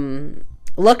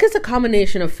 luck is a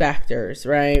combination of factors,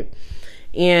 right?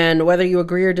 And whether you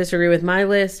agree or disagree with my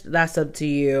list, that's up to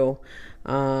you.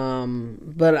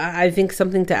 But I think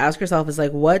something to ask yourself is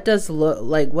like, what does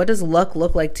luck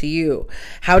look like to you?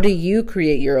 How do you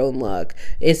create your own luck?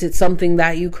 Is it something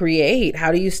that you create?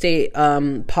 How do you stay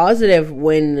positive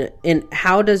and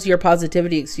how does your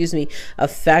positivity,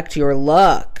 affect your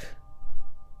luck?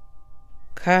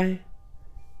 Okay.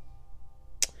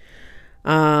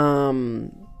 I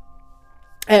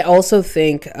also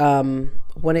think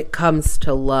when it comes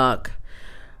to luck,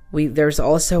 there's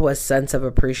also a sense of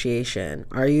appreciation.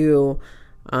 Are you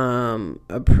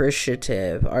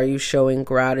appreciative? Are you showing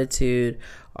gratitude?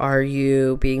 Are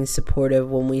you being supportive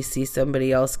when we see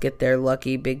somebody else get their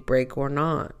lucky big break or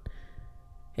not?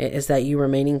 Is that you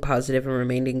remaining positive and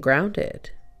remaining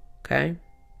grounded? Okay.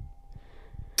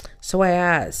 So I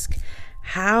ask,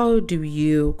 how do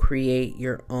you create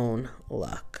your own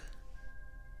luck?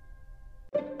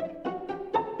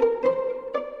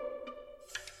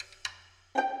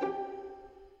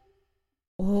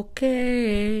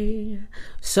 Okay.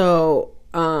 So,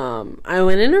 I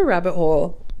went in a rabbit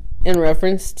hole in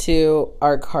reference to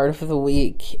our card of the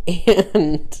week,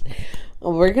 and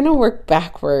we're gonna work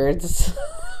backwards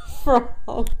from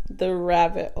the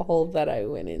rabbit hole that I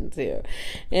went into.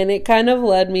 And it kind of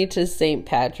led me to St.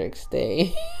 Patrick's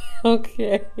Day.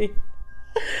 Okay.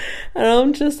 And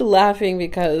I'm just laughing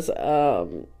because I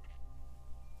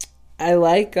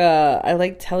like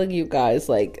telling you guys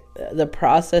like the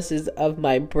processes of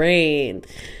my brain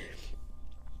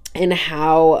and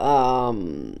how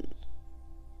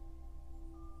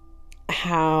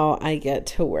I get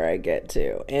to where I get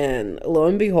to. And lo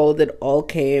and behold, it all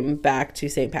came back to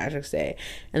St. Patrick's Day.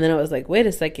 And then I was like, wait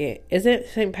a second, isn't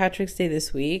St. Patrick's Day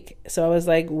this week? So I was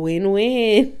like,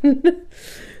 win-win.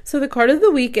 So the card of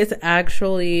the week is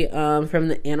actually from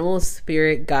the Animal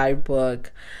Spirit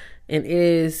Guidebook. And it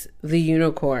is the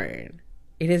unicorn.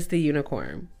 It is the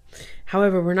unicorn.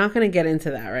 However, we're not going to get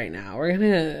into that right now. We're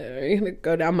gonna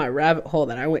go down my rabbit hole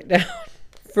that I went down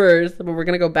first, but we're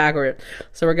gonna go backward.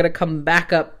 So we're gonna come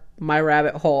back up my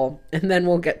rabbit hole, and then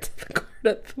we'll get to the card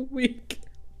of the week.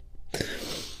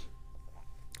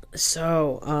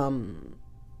 So,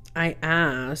 I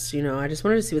asked, I just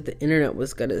wanted to see what the internet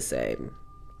was gonna say,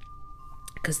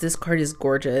 because this card is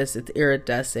gorgeous. It's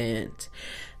iridescent.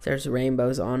 There's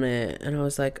rainbows on it, and I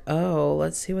was like, oh,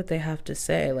 let's see what they have to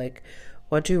say. Like,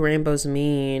 what do rainbows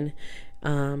mean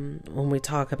when we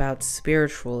talk about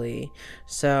spiritually?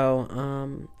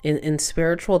 So in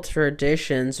spiritual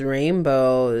traditions,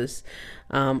 rainbows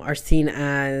are seen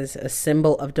as a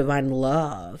symbol of divine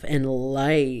love and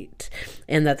light,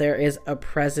 and that there is a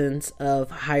presence of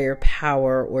higher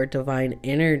power or divine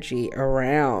energy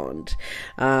around.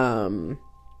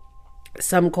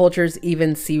 Some cultures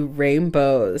even see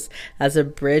rainbows as a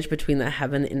bridge between the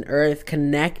heaven and earth,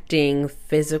 connecting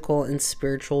physical and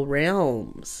spiritual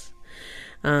realms.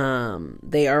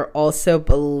 They are also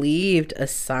believed a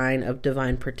sign of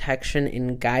divine protection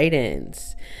and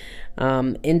guidance,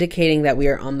 indicating that we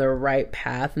are on the right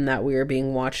path and that we are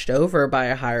being watched over by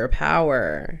a higher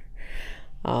power.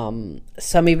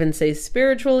 Some even say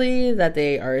spiritually that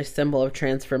they are a symbol of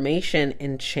transformation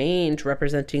and change,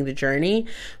 representing the journey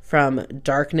from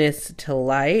darkness to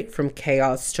light, from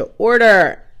chaos to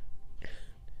order.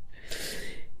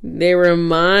 They are a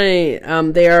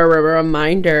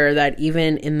reminder that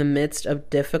even in the midst of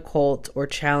difficult or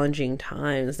challenging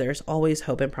times, there's always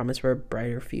hope and promise for a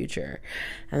brighter future.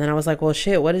 And then I was like, well,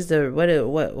 shit, what does a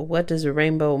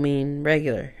rainbow mean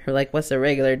regular? Or like, what's a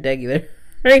regular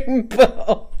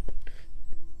rainbow?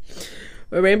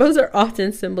 Rainbows are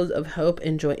often symbols of hope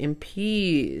and joy and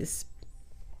peace.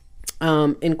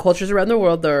 In cultures around the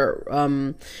world, there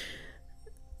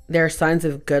are signs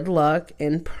of good luck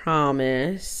and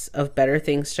promise of better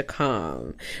things to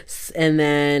come. And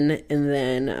then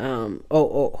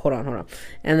hold on.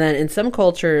 And then in some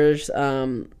cultures,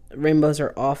 rainbows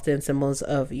are often symbols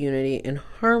of unity and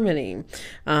harmony.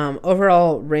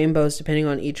 Overall, rainbows, depending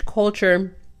on each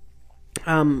culture,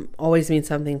 always means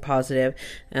something positive.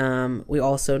 We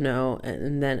also know,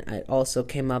 and then it also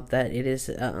came up that it is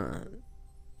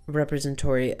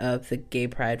representatory of the gay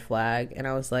pride flag, and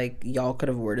I was like, y'all could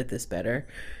have worded this better.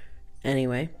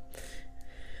 Anyway,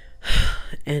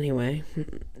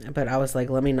 but I was like,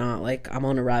 let me not, like, I'm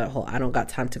on a rabbit hole. I don't got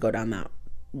time to go down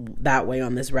that way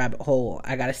on this rabbit hole.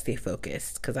 I gotta stay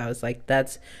focused, because I was like,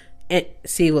 that's it.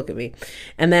 See, look at me.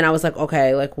 And then I was like,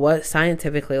 okay, like, what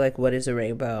scientifically, like, what is a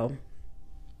rainbow?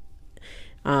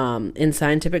 In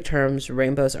scientific terms,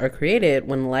 rainbows are created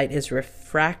when light is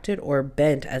refracted or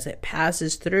bent as it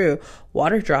passes through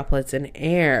water droplets in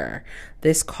air.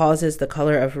 This causes the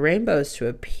color of rainbows to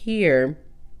appear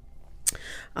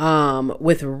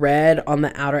with red on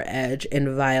the outer edge and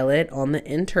violet on the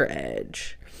inner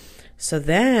edge. So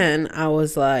then I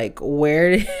was like,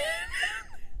 what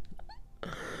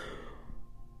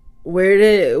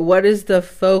is the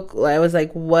folk? I was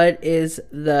like, what is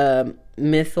the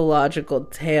mythological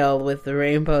tale with the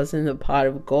rainbows in the pot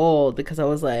of gold? Because I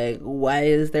was like, why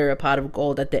is there a pot of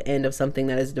gold at the end of something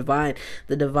that is divine?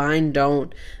 The divine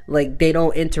don't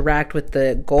interact with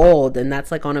the gold, and that's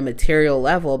like on a material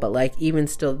level. But like, even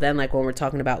still then, like when we're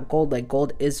talking about gold, like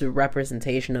gold is a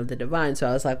representation of the divine. So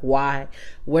I was like, why?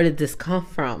 Where did this come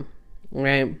from?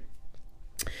 Right?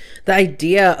 The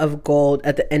idea of gold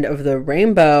at the end of the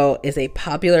rainbow is a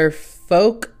popular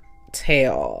folk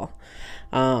tale.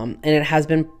 And it has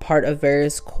been part of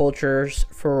various cultures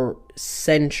for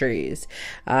centuries.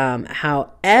 However,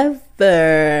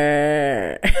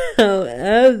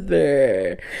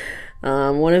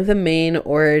 one of the main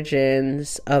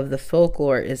origins of the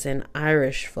folklore is in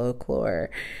Irish folklore.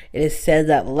 It is said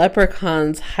that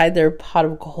leprechauns hide their pot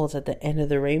of gold at the end of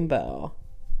the rainbow.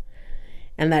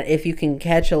 And that if you can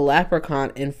catch a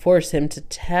leprechaun and force him to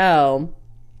tell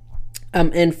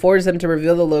and force them to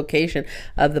reveal the location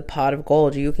of the pot of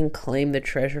gold. You can claim the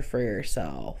treasure for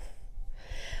yourself.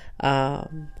 Yeah.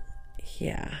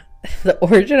 The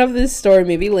origin of this story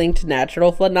may be linked to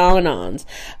natural phenomenons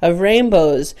of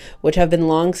rainbows, which have been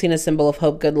long seen as a symbol of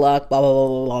hope, good luck, blah, blah,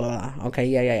 blah, blah, blah. Okay,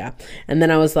 yeah. And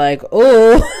then I was like,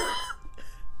 oh,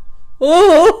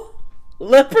 oh,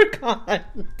 leprechauns.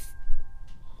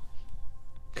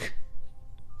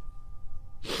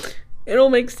 It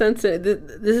all makes sense.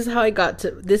 This is how I got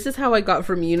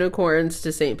from unicorns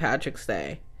to St. Patrick's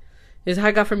Day. This is how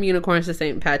I got from unicorns to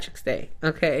St. Patrick's Day.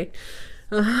 Okay.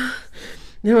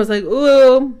 And I was like,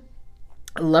 ooh,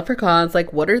 leprechauns,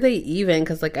 like, what are they even?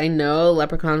 Because, like, I know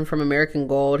Leprechaun from American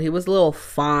Gold. He was a little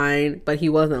fine, but he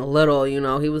wasn't little, you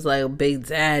know. He was like a big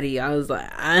daddy. I was like,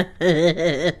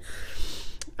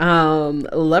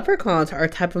 leprechauns are a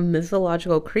type of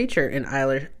mythological creature in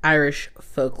Irish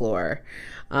folklore.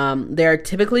 They are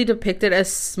typically depicted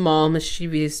as small,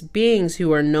 mischievous beings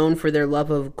who are known for their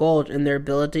love of gold and their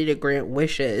ability to grant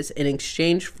wishes in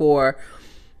exchange for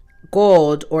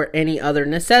gold or any other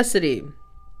necessity.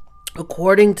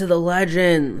 According to the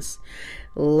legends,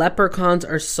 leprechauns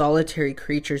are solitary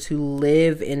creatures who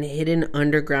live in hidden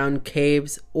underground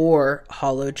caves or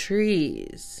hollow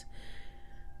trees.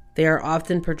 They are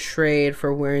often portrayed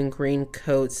for wearing green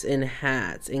coats and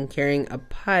hats and carrying a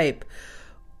pipe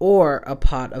or a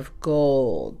pot of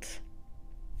gold.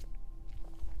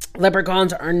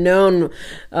 Leprechauns are known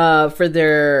for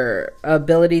their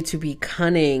ability to be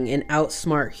cunning and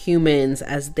outsmart humans,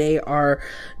 as they are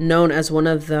known as one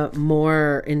of the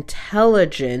more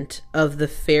intelligent of the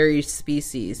fairy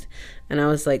species. And I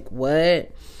was like,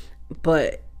 what?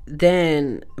 But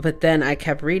then I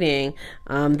kept reading.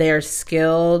 They are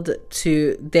said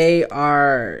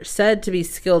to be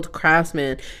skilled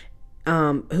craftsmen,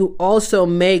 who also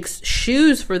makes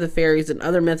shoes for the fairies and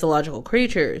other mythological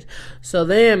creatures. So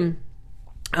then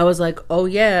I was like, oh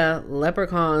yeah,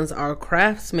 leprechauns are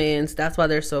craftsmen. That's why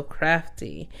they're so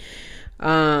crafty.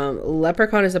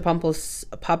 Leprechaun is a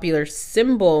popular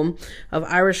symbol of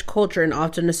Irish culture and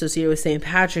often associated with St.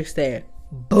 Patrick's Day.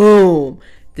 Boom.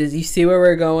 Did you see where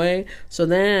we're going? So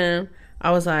then I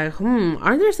was like,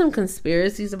 aren't there some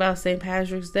conspiracies about St.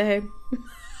 Patrick's Day?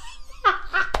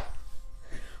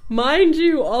 Mind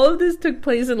you, all of this took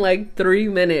place in like 3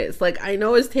 minutes. Like, I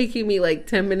know it's taking me like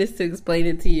 10 minutes to explain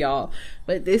it to y'all,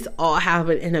 but this all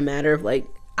happened in a matter of like,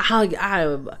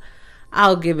 I'll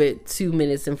give it 2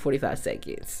 minutes and 45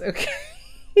 seconds. Okay.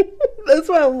 That's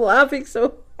why I'm laughing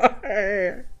so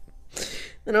hard.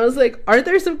 And I was like, aren't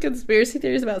there some conspiracy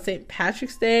theories about St.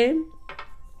 Patrick's Day?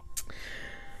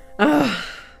 There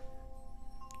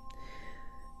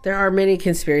are many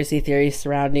conspiracy theories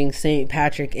surrounding St.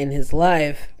 Patrick in his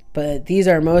life, but these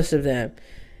are most of them.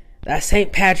 That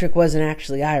St. Patrick wasn't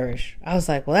actually Irish. I was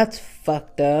like, well, that's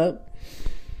fucked up.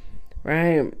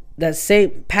 Right? That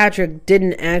St. Patrick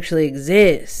didn't actually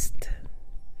exist.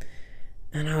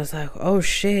 And I was like, oh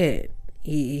shit.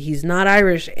 He's not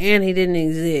Irish and he didn't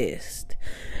exist.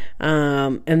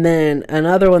 And then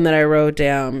another one that I wrote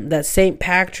down, that St.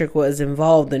 Patrick was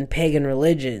involved in pagan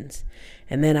religions.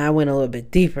 And then I went a little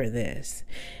bit deeper in this.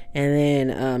 And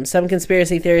then some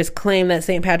conspiracy theorists claim that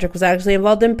St. Patrick was actually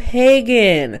involved in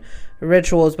pagan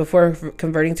rituals before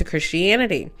converting to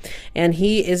Christianity. And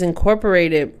he is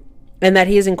incorporated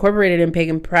in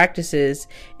pagan practices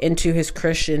into his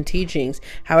Christian teachings.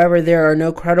 However, there are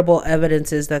no credible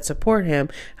evidences that support him.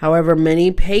 However,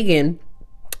 many pagan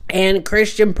and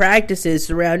Christian practices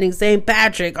surrounding St.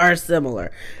 Patrick are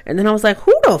similar. And then I was like,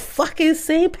 who the fuck is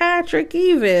St. Patrick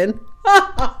even?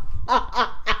 I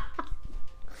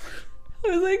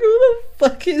was like, who the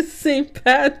fuck is St.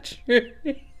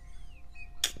 Patrick?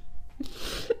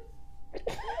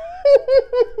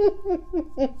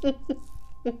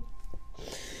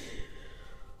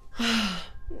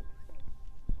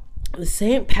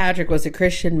 St. Patrick was a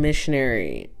Christian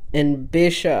missionary and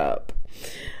bishop,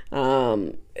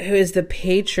 who is the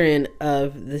patron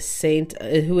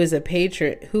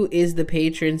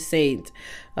saint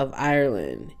of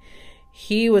Ireland.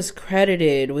 He was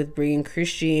credited with bringing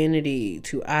Christianity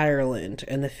to Ireland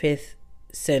in the 5th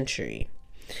century.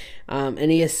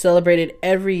 And he is celebrated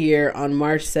every year on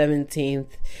March 17th,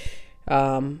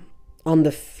 on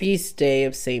the feast day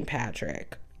of St.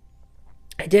 Patrick.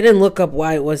 I didn't look up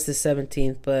why it was the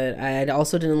 17th, but I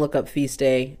also didn't look up feast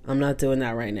day. I'm not doing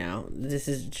that right now. This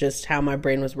is just how my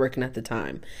brain was working at the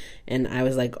time. And I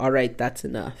was like, all right, that's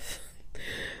enough.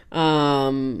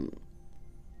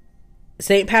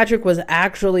 St. Patrick was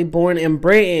actually born in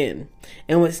Britain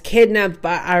and was kidnapped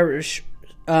by Irish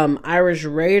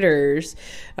raiders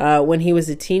when he was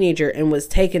a teenager and was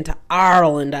taken to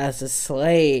Ireland as a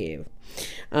slave.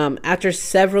 After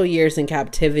several years in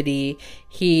captivity,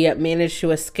 he managed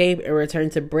to escape and return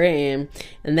to Britain,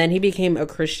 and then he became a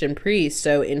Christian priest.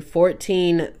 So in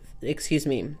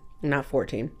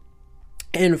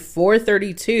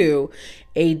 432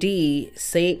 AD,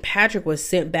 St. Patrick was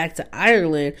sent back to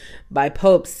Ireland by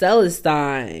Pope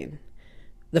Celestine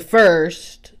the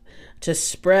First to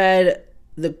spread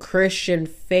the Christian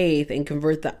faith and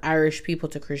convert the Irish people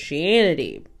to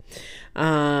Christianity.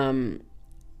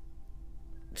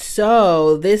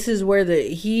 So this is where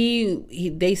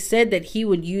they said that he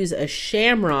would use a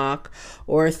shamrock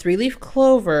or a 3-leaf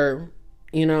clover,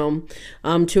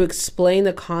 to explain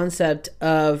the concept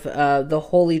of the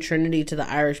Holy Trinity to the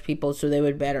Irish people so they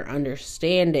would better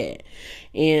understand it.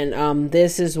 And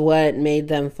this is what made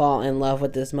them fall in love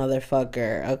with this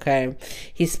motherfucker, okay?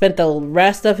 He spent the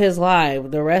rest of his life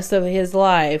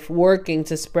working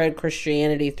to spread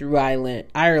Christianity through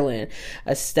Ireland,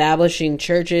 establishing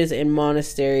churches and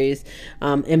monasteries,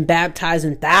 and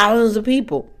baptizing thousands of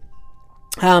people.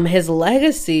 His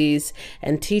legacies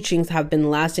and teachings have been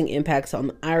lasting impacts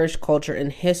on Irish culture and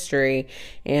history,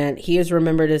 and he is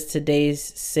remembered as today's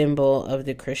symbol of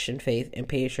the Christian faith and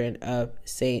patron of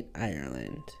St.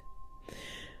 Ireland.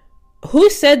 Who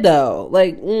said, though?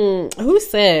 Who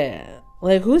said?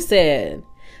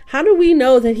 How do we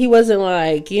know that he wasn't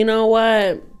like, you know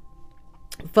what?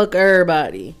 Fuck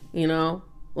everybody,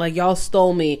 y'all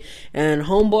stole me, and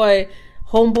homeboy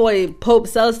Pope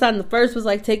Celestine the First was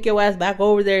like, take your ass back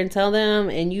over there and tell them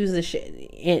and use the shit.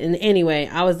 And anyway,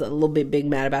 I was a little bit big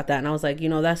mad about that, and I was like,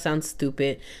 that sounds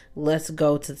stupid. Let's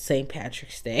go to St.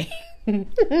 Patrick's Day.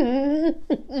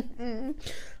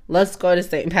 Let's go to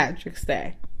St. Patrick's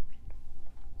Day.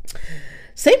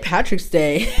 St. Patrick's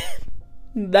Day.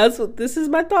 This is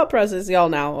my thought process, y'all,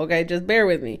 now. Okay, just bear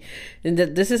with me. And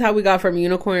this is how we got from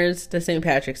unicorns to St.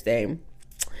 Patrick's Day.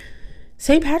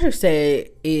 St. Patrick's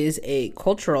Day is a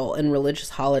cultural and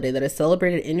religious holiday that is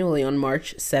celebrated annually on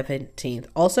March 17th.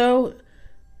 Also,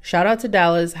 shout out to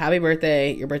Dallas. Happy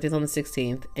birthday. Your birthday's on the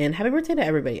 16th. And happy birthday to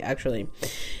everybody, actually.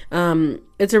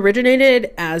 It's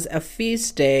originated as a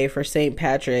feast day for St.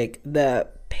 Patrick, the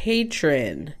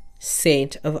patron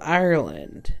saint of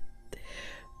Ireland,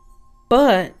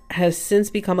 but has since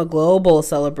become a global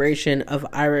celebration of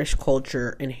Irish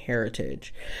culture and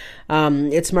heritage.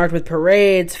 It's marked with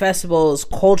parades, festivals,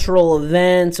 cultural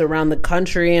events around the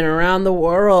country and around the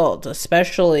world,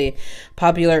 especially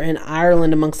popular in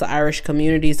Ireland amongst the Irish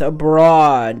communities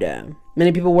abroad.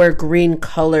 Many people wear green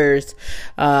colors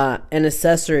and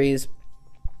accessories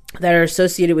that are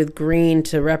associated with green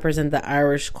to represent the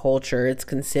Irish culture. It's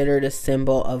considered a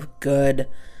symbol of good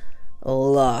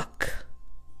luck.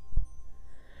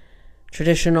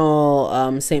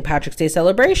 Traditional St. Patrick's Day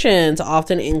celebrations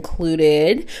often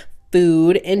included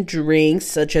food and drinks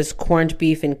such as corned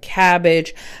beef and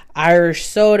cabbage, Irish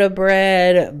soda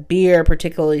bread, beer,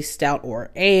 particularly stout or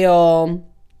ale.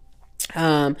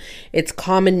 It's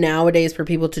common nowadays for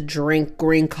people to drink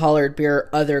green-colored beer or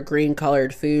other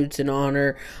green-colored foods in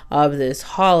honor of this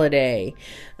holiday.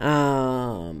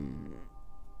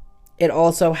 It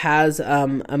also has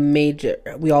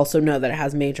we also know that it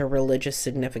has major religious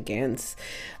significance.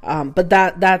 But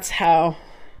that's how.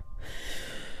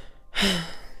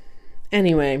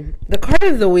 Anyway, the card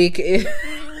of the week is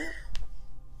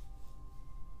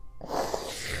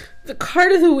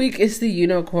the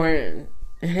unicorn,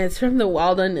 and it's from the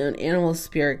Wild Unknown Animal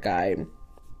Spirit Guide.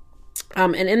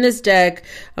 And in this deck,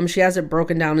 she has it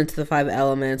broken down into the 5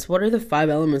 elements. What are the 5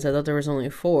 elements? I thought there was only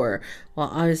 4. Well,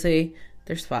 obviously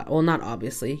there's 5. Well, not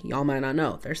obviously. Y'all might not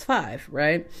know. There's 5,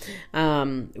 right?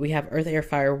 We have earth, air,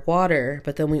 fire, water,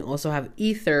 but then we also have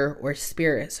ether or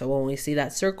spirit. So when we see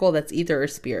that circle, that's ether or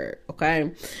spirit,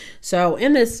 okay? So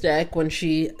in this deck, when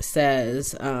she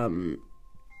says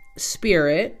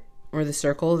spirit or the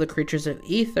circle of the creatures of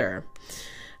ether,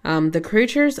 the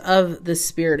creatures of the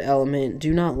spirit element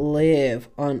do not live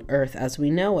on earth as we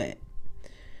know it.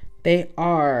 They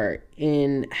are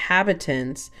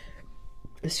inhabitants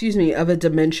of a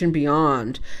dimension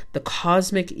beyond, the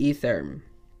cosmic ether.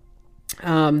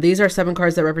 These are 7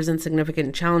 cards that represent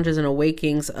significant challenges and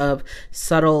awakenings of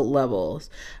subtle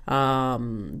levels.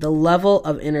 The level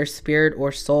of inner spirit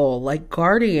or soul, like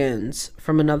guardians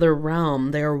from another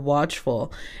realm, they are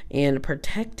watchful and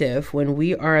protective when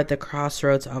we are at the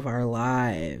crossroads of our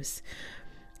lives.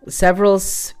 Several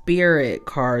spirit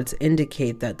cards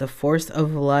indicate that the force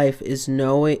of life is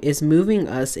moving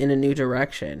us in a new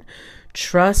direction.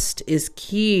 Trust is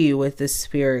key with the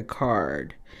spirit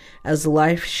card. As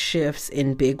life shifts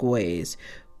in big ways,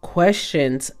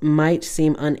 questions might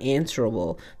seem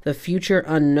unanswerable, the future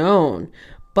unknown,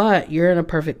 But you're in a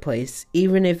perfect place.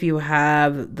 Even if you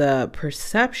have the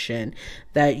perception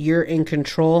that you're in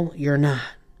control, you're not.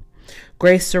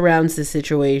 Grace surrounds the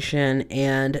situation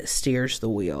and steers the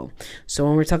wheel. So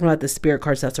when we're talking about the spirit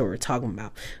cards, that's what we're talking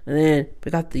about. And then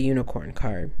we got the unicorn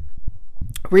card.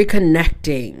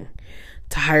 Reconnecting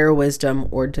to higher wisdom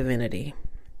or divinity.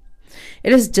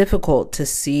 It is difficult to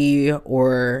see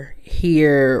or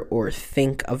hear or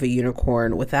think of a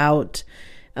unicorn without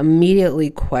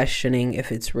immediately questioning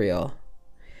if it's real.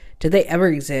 Did they ever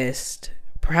exist?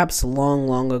 Perhaps long,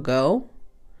 long ago?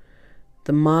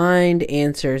 The mind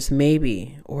answers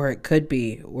maybe, or it could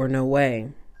be, or no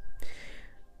way.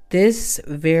 This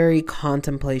very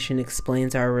contemplation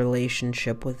explains our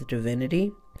relationship with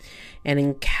divinity and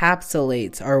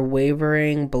encapsulates our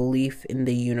wavering belief in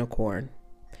the unicorn.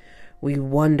 We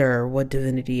wonder what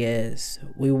divinity is.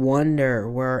 We wonder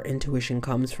where our intuition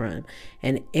comes from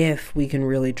and if we can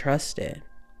really trust it.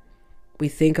 We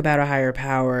think about a higher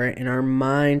power and our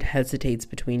mind hesitates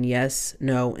between yes,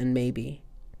 no, and maybe.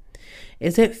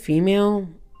 Is it female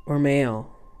or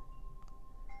male?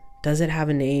 Does it have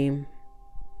a name?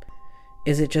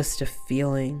 Is it just a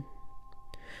feeling?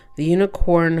 The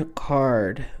unicorn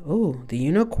card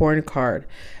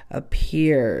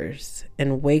appears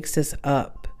and wakes us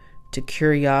up to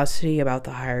curiosity about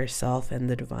the higher self and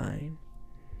the divine.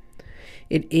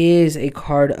 It is a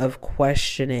card of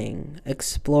questioning,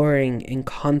 exploring, and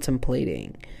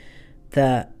contemplating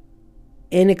the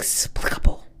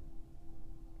inexplicable.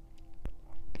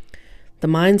 The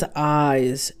mind's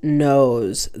eyes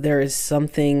knows there is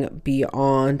something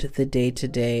beyond the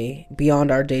day-to-day, beyond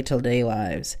our day-to-day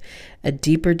lives, a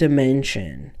deeper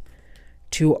dimension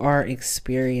to our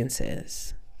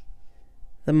experiences.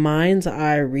 The mind's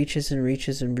eye reaches and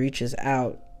reaches and reaches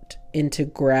out into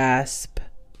grasp.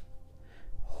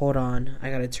 Hold on, I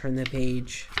gotta turn the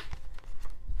page.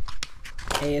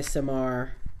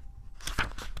 ASMR.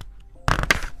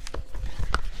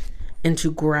 And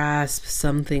to grasp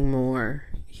something more.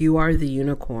 You are the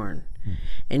unicorn,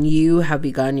 and you have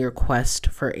begun your quest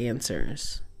for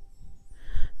answers.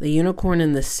 The unicorn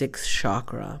in the 6th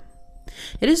chakra.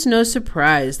 It is no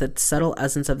surprise that the subtle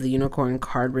essence of the unicorn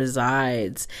card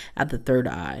resides at the 3rd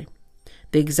eye,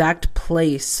 the exact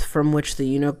place from which the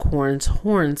unicorn's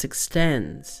horns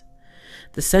extends.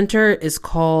 The center is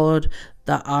called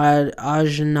the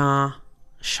Ajna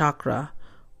chakra,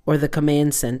 or the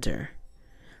command center.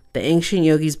 The ancient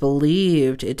yogis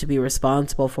believed it to be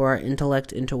responsible for our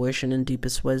intellect, intuition, and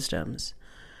deepest wisdoms.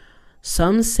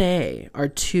 Some say our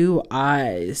 2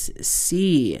 eyes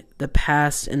see the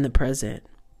past and the present,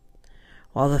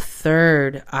 while the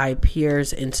 3rd eye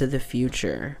peers into the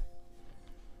future.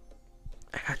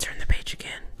 I gotta turn the page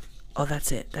again. Oh,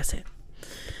 that's it.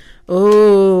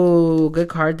 Oh, good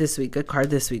card this week.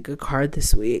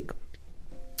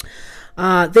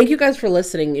 Thank you guys for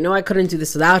listening. You know, I couldn't do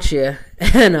this without you,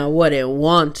 and I wouldn't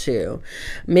want to.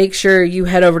 Make sure you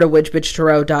head over to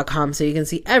witchbitchtarot.com so you can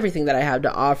see everything that I have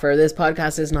to offer. This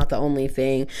podcast is not the only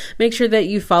thing. Make sure that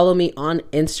you follow me on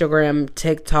Instagram,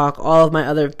 TikTok, all of my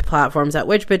other platforms at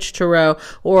witchbitchtarot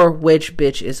or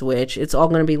witchbitchiswitch. It's all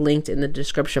going to be linked in the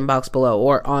description box below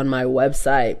or on my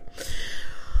website.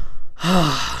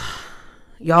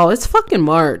 Y'all, it's fucking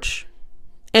March.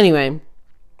 Anyway.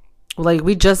 Like,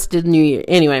 we just did New Year.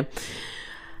 Anyway,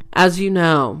 as you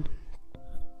know,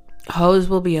 hoes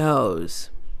will be hoes.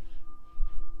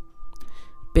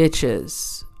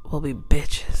 Bitches will be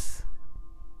bitches.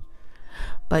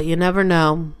 But you never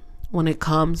know when it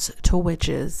comes to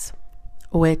witches.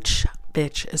 Which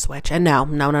bitch is which? And no.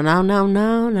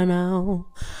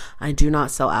 I do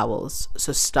not sell owls.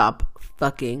 So stop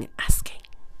fucking asking.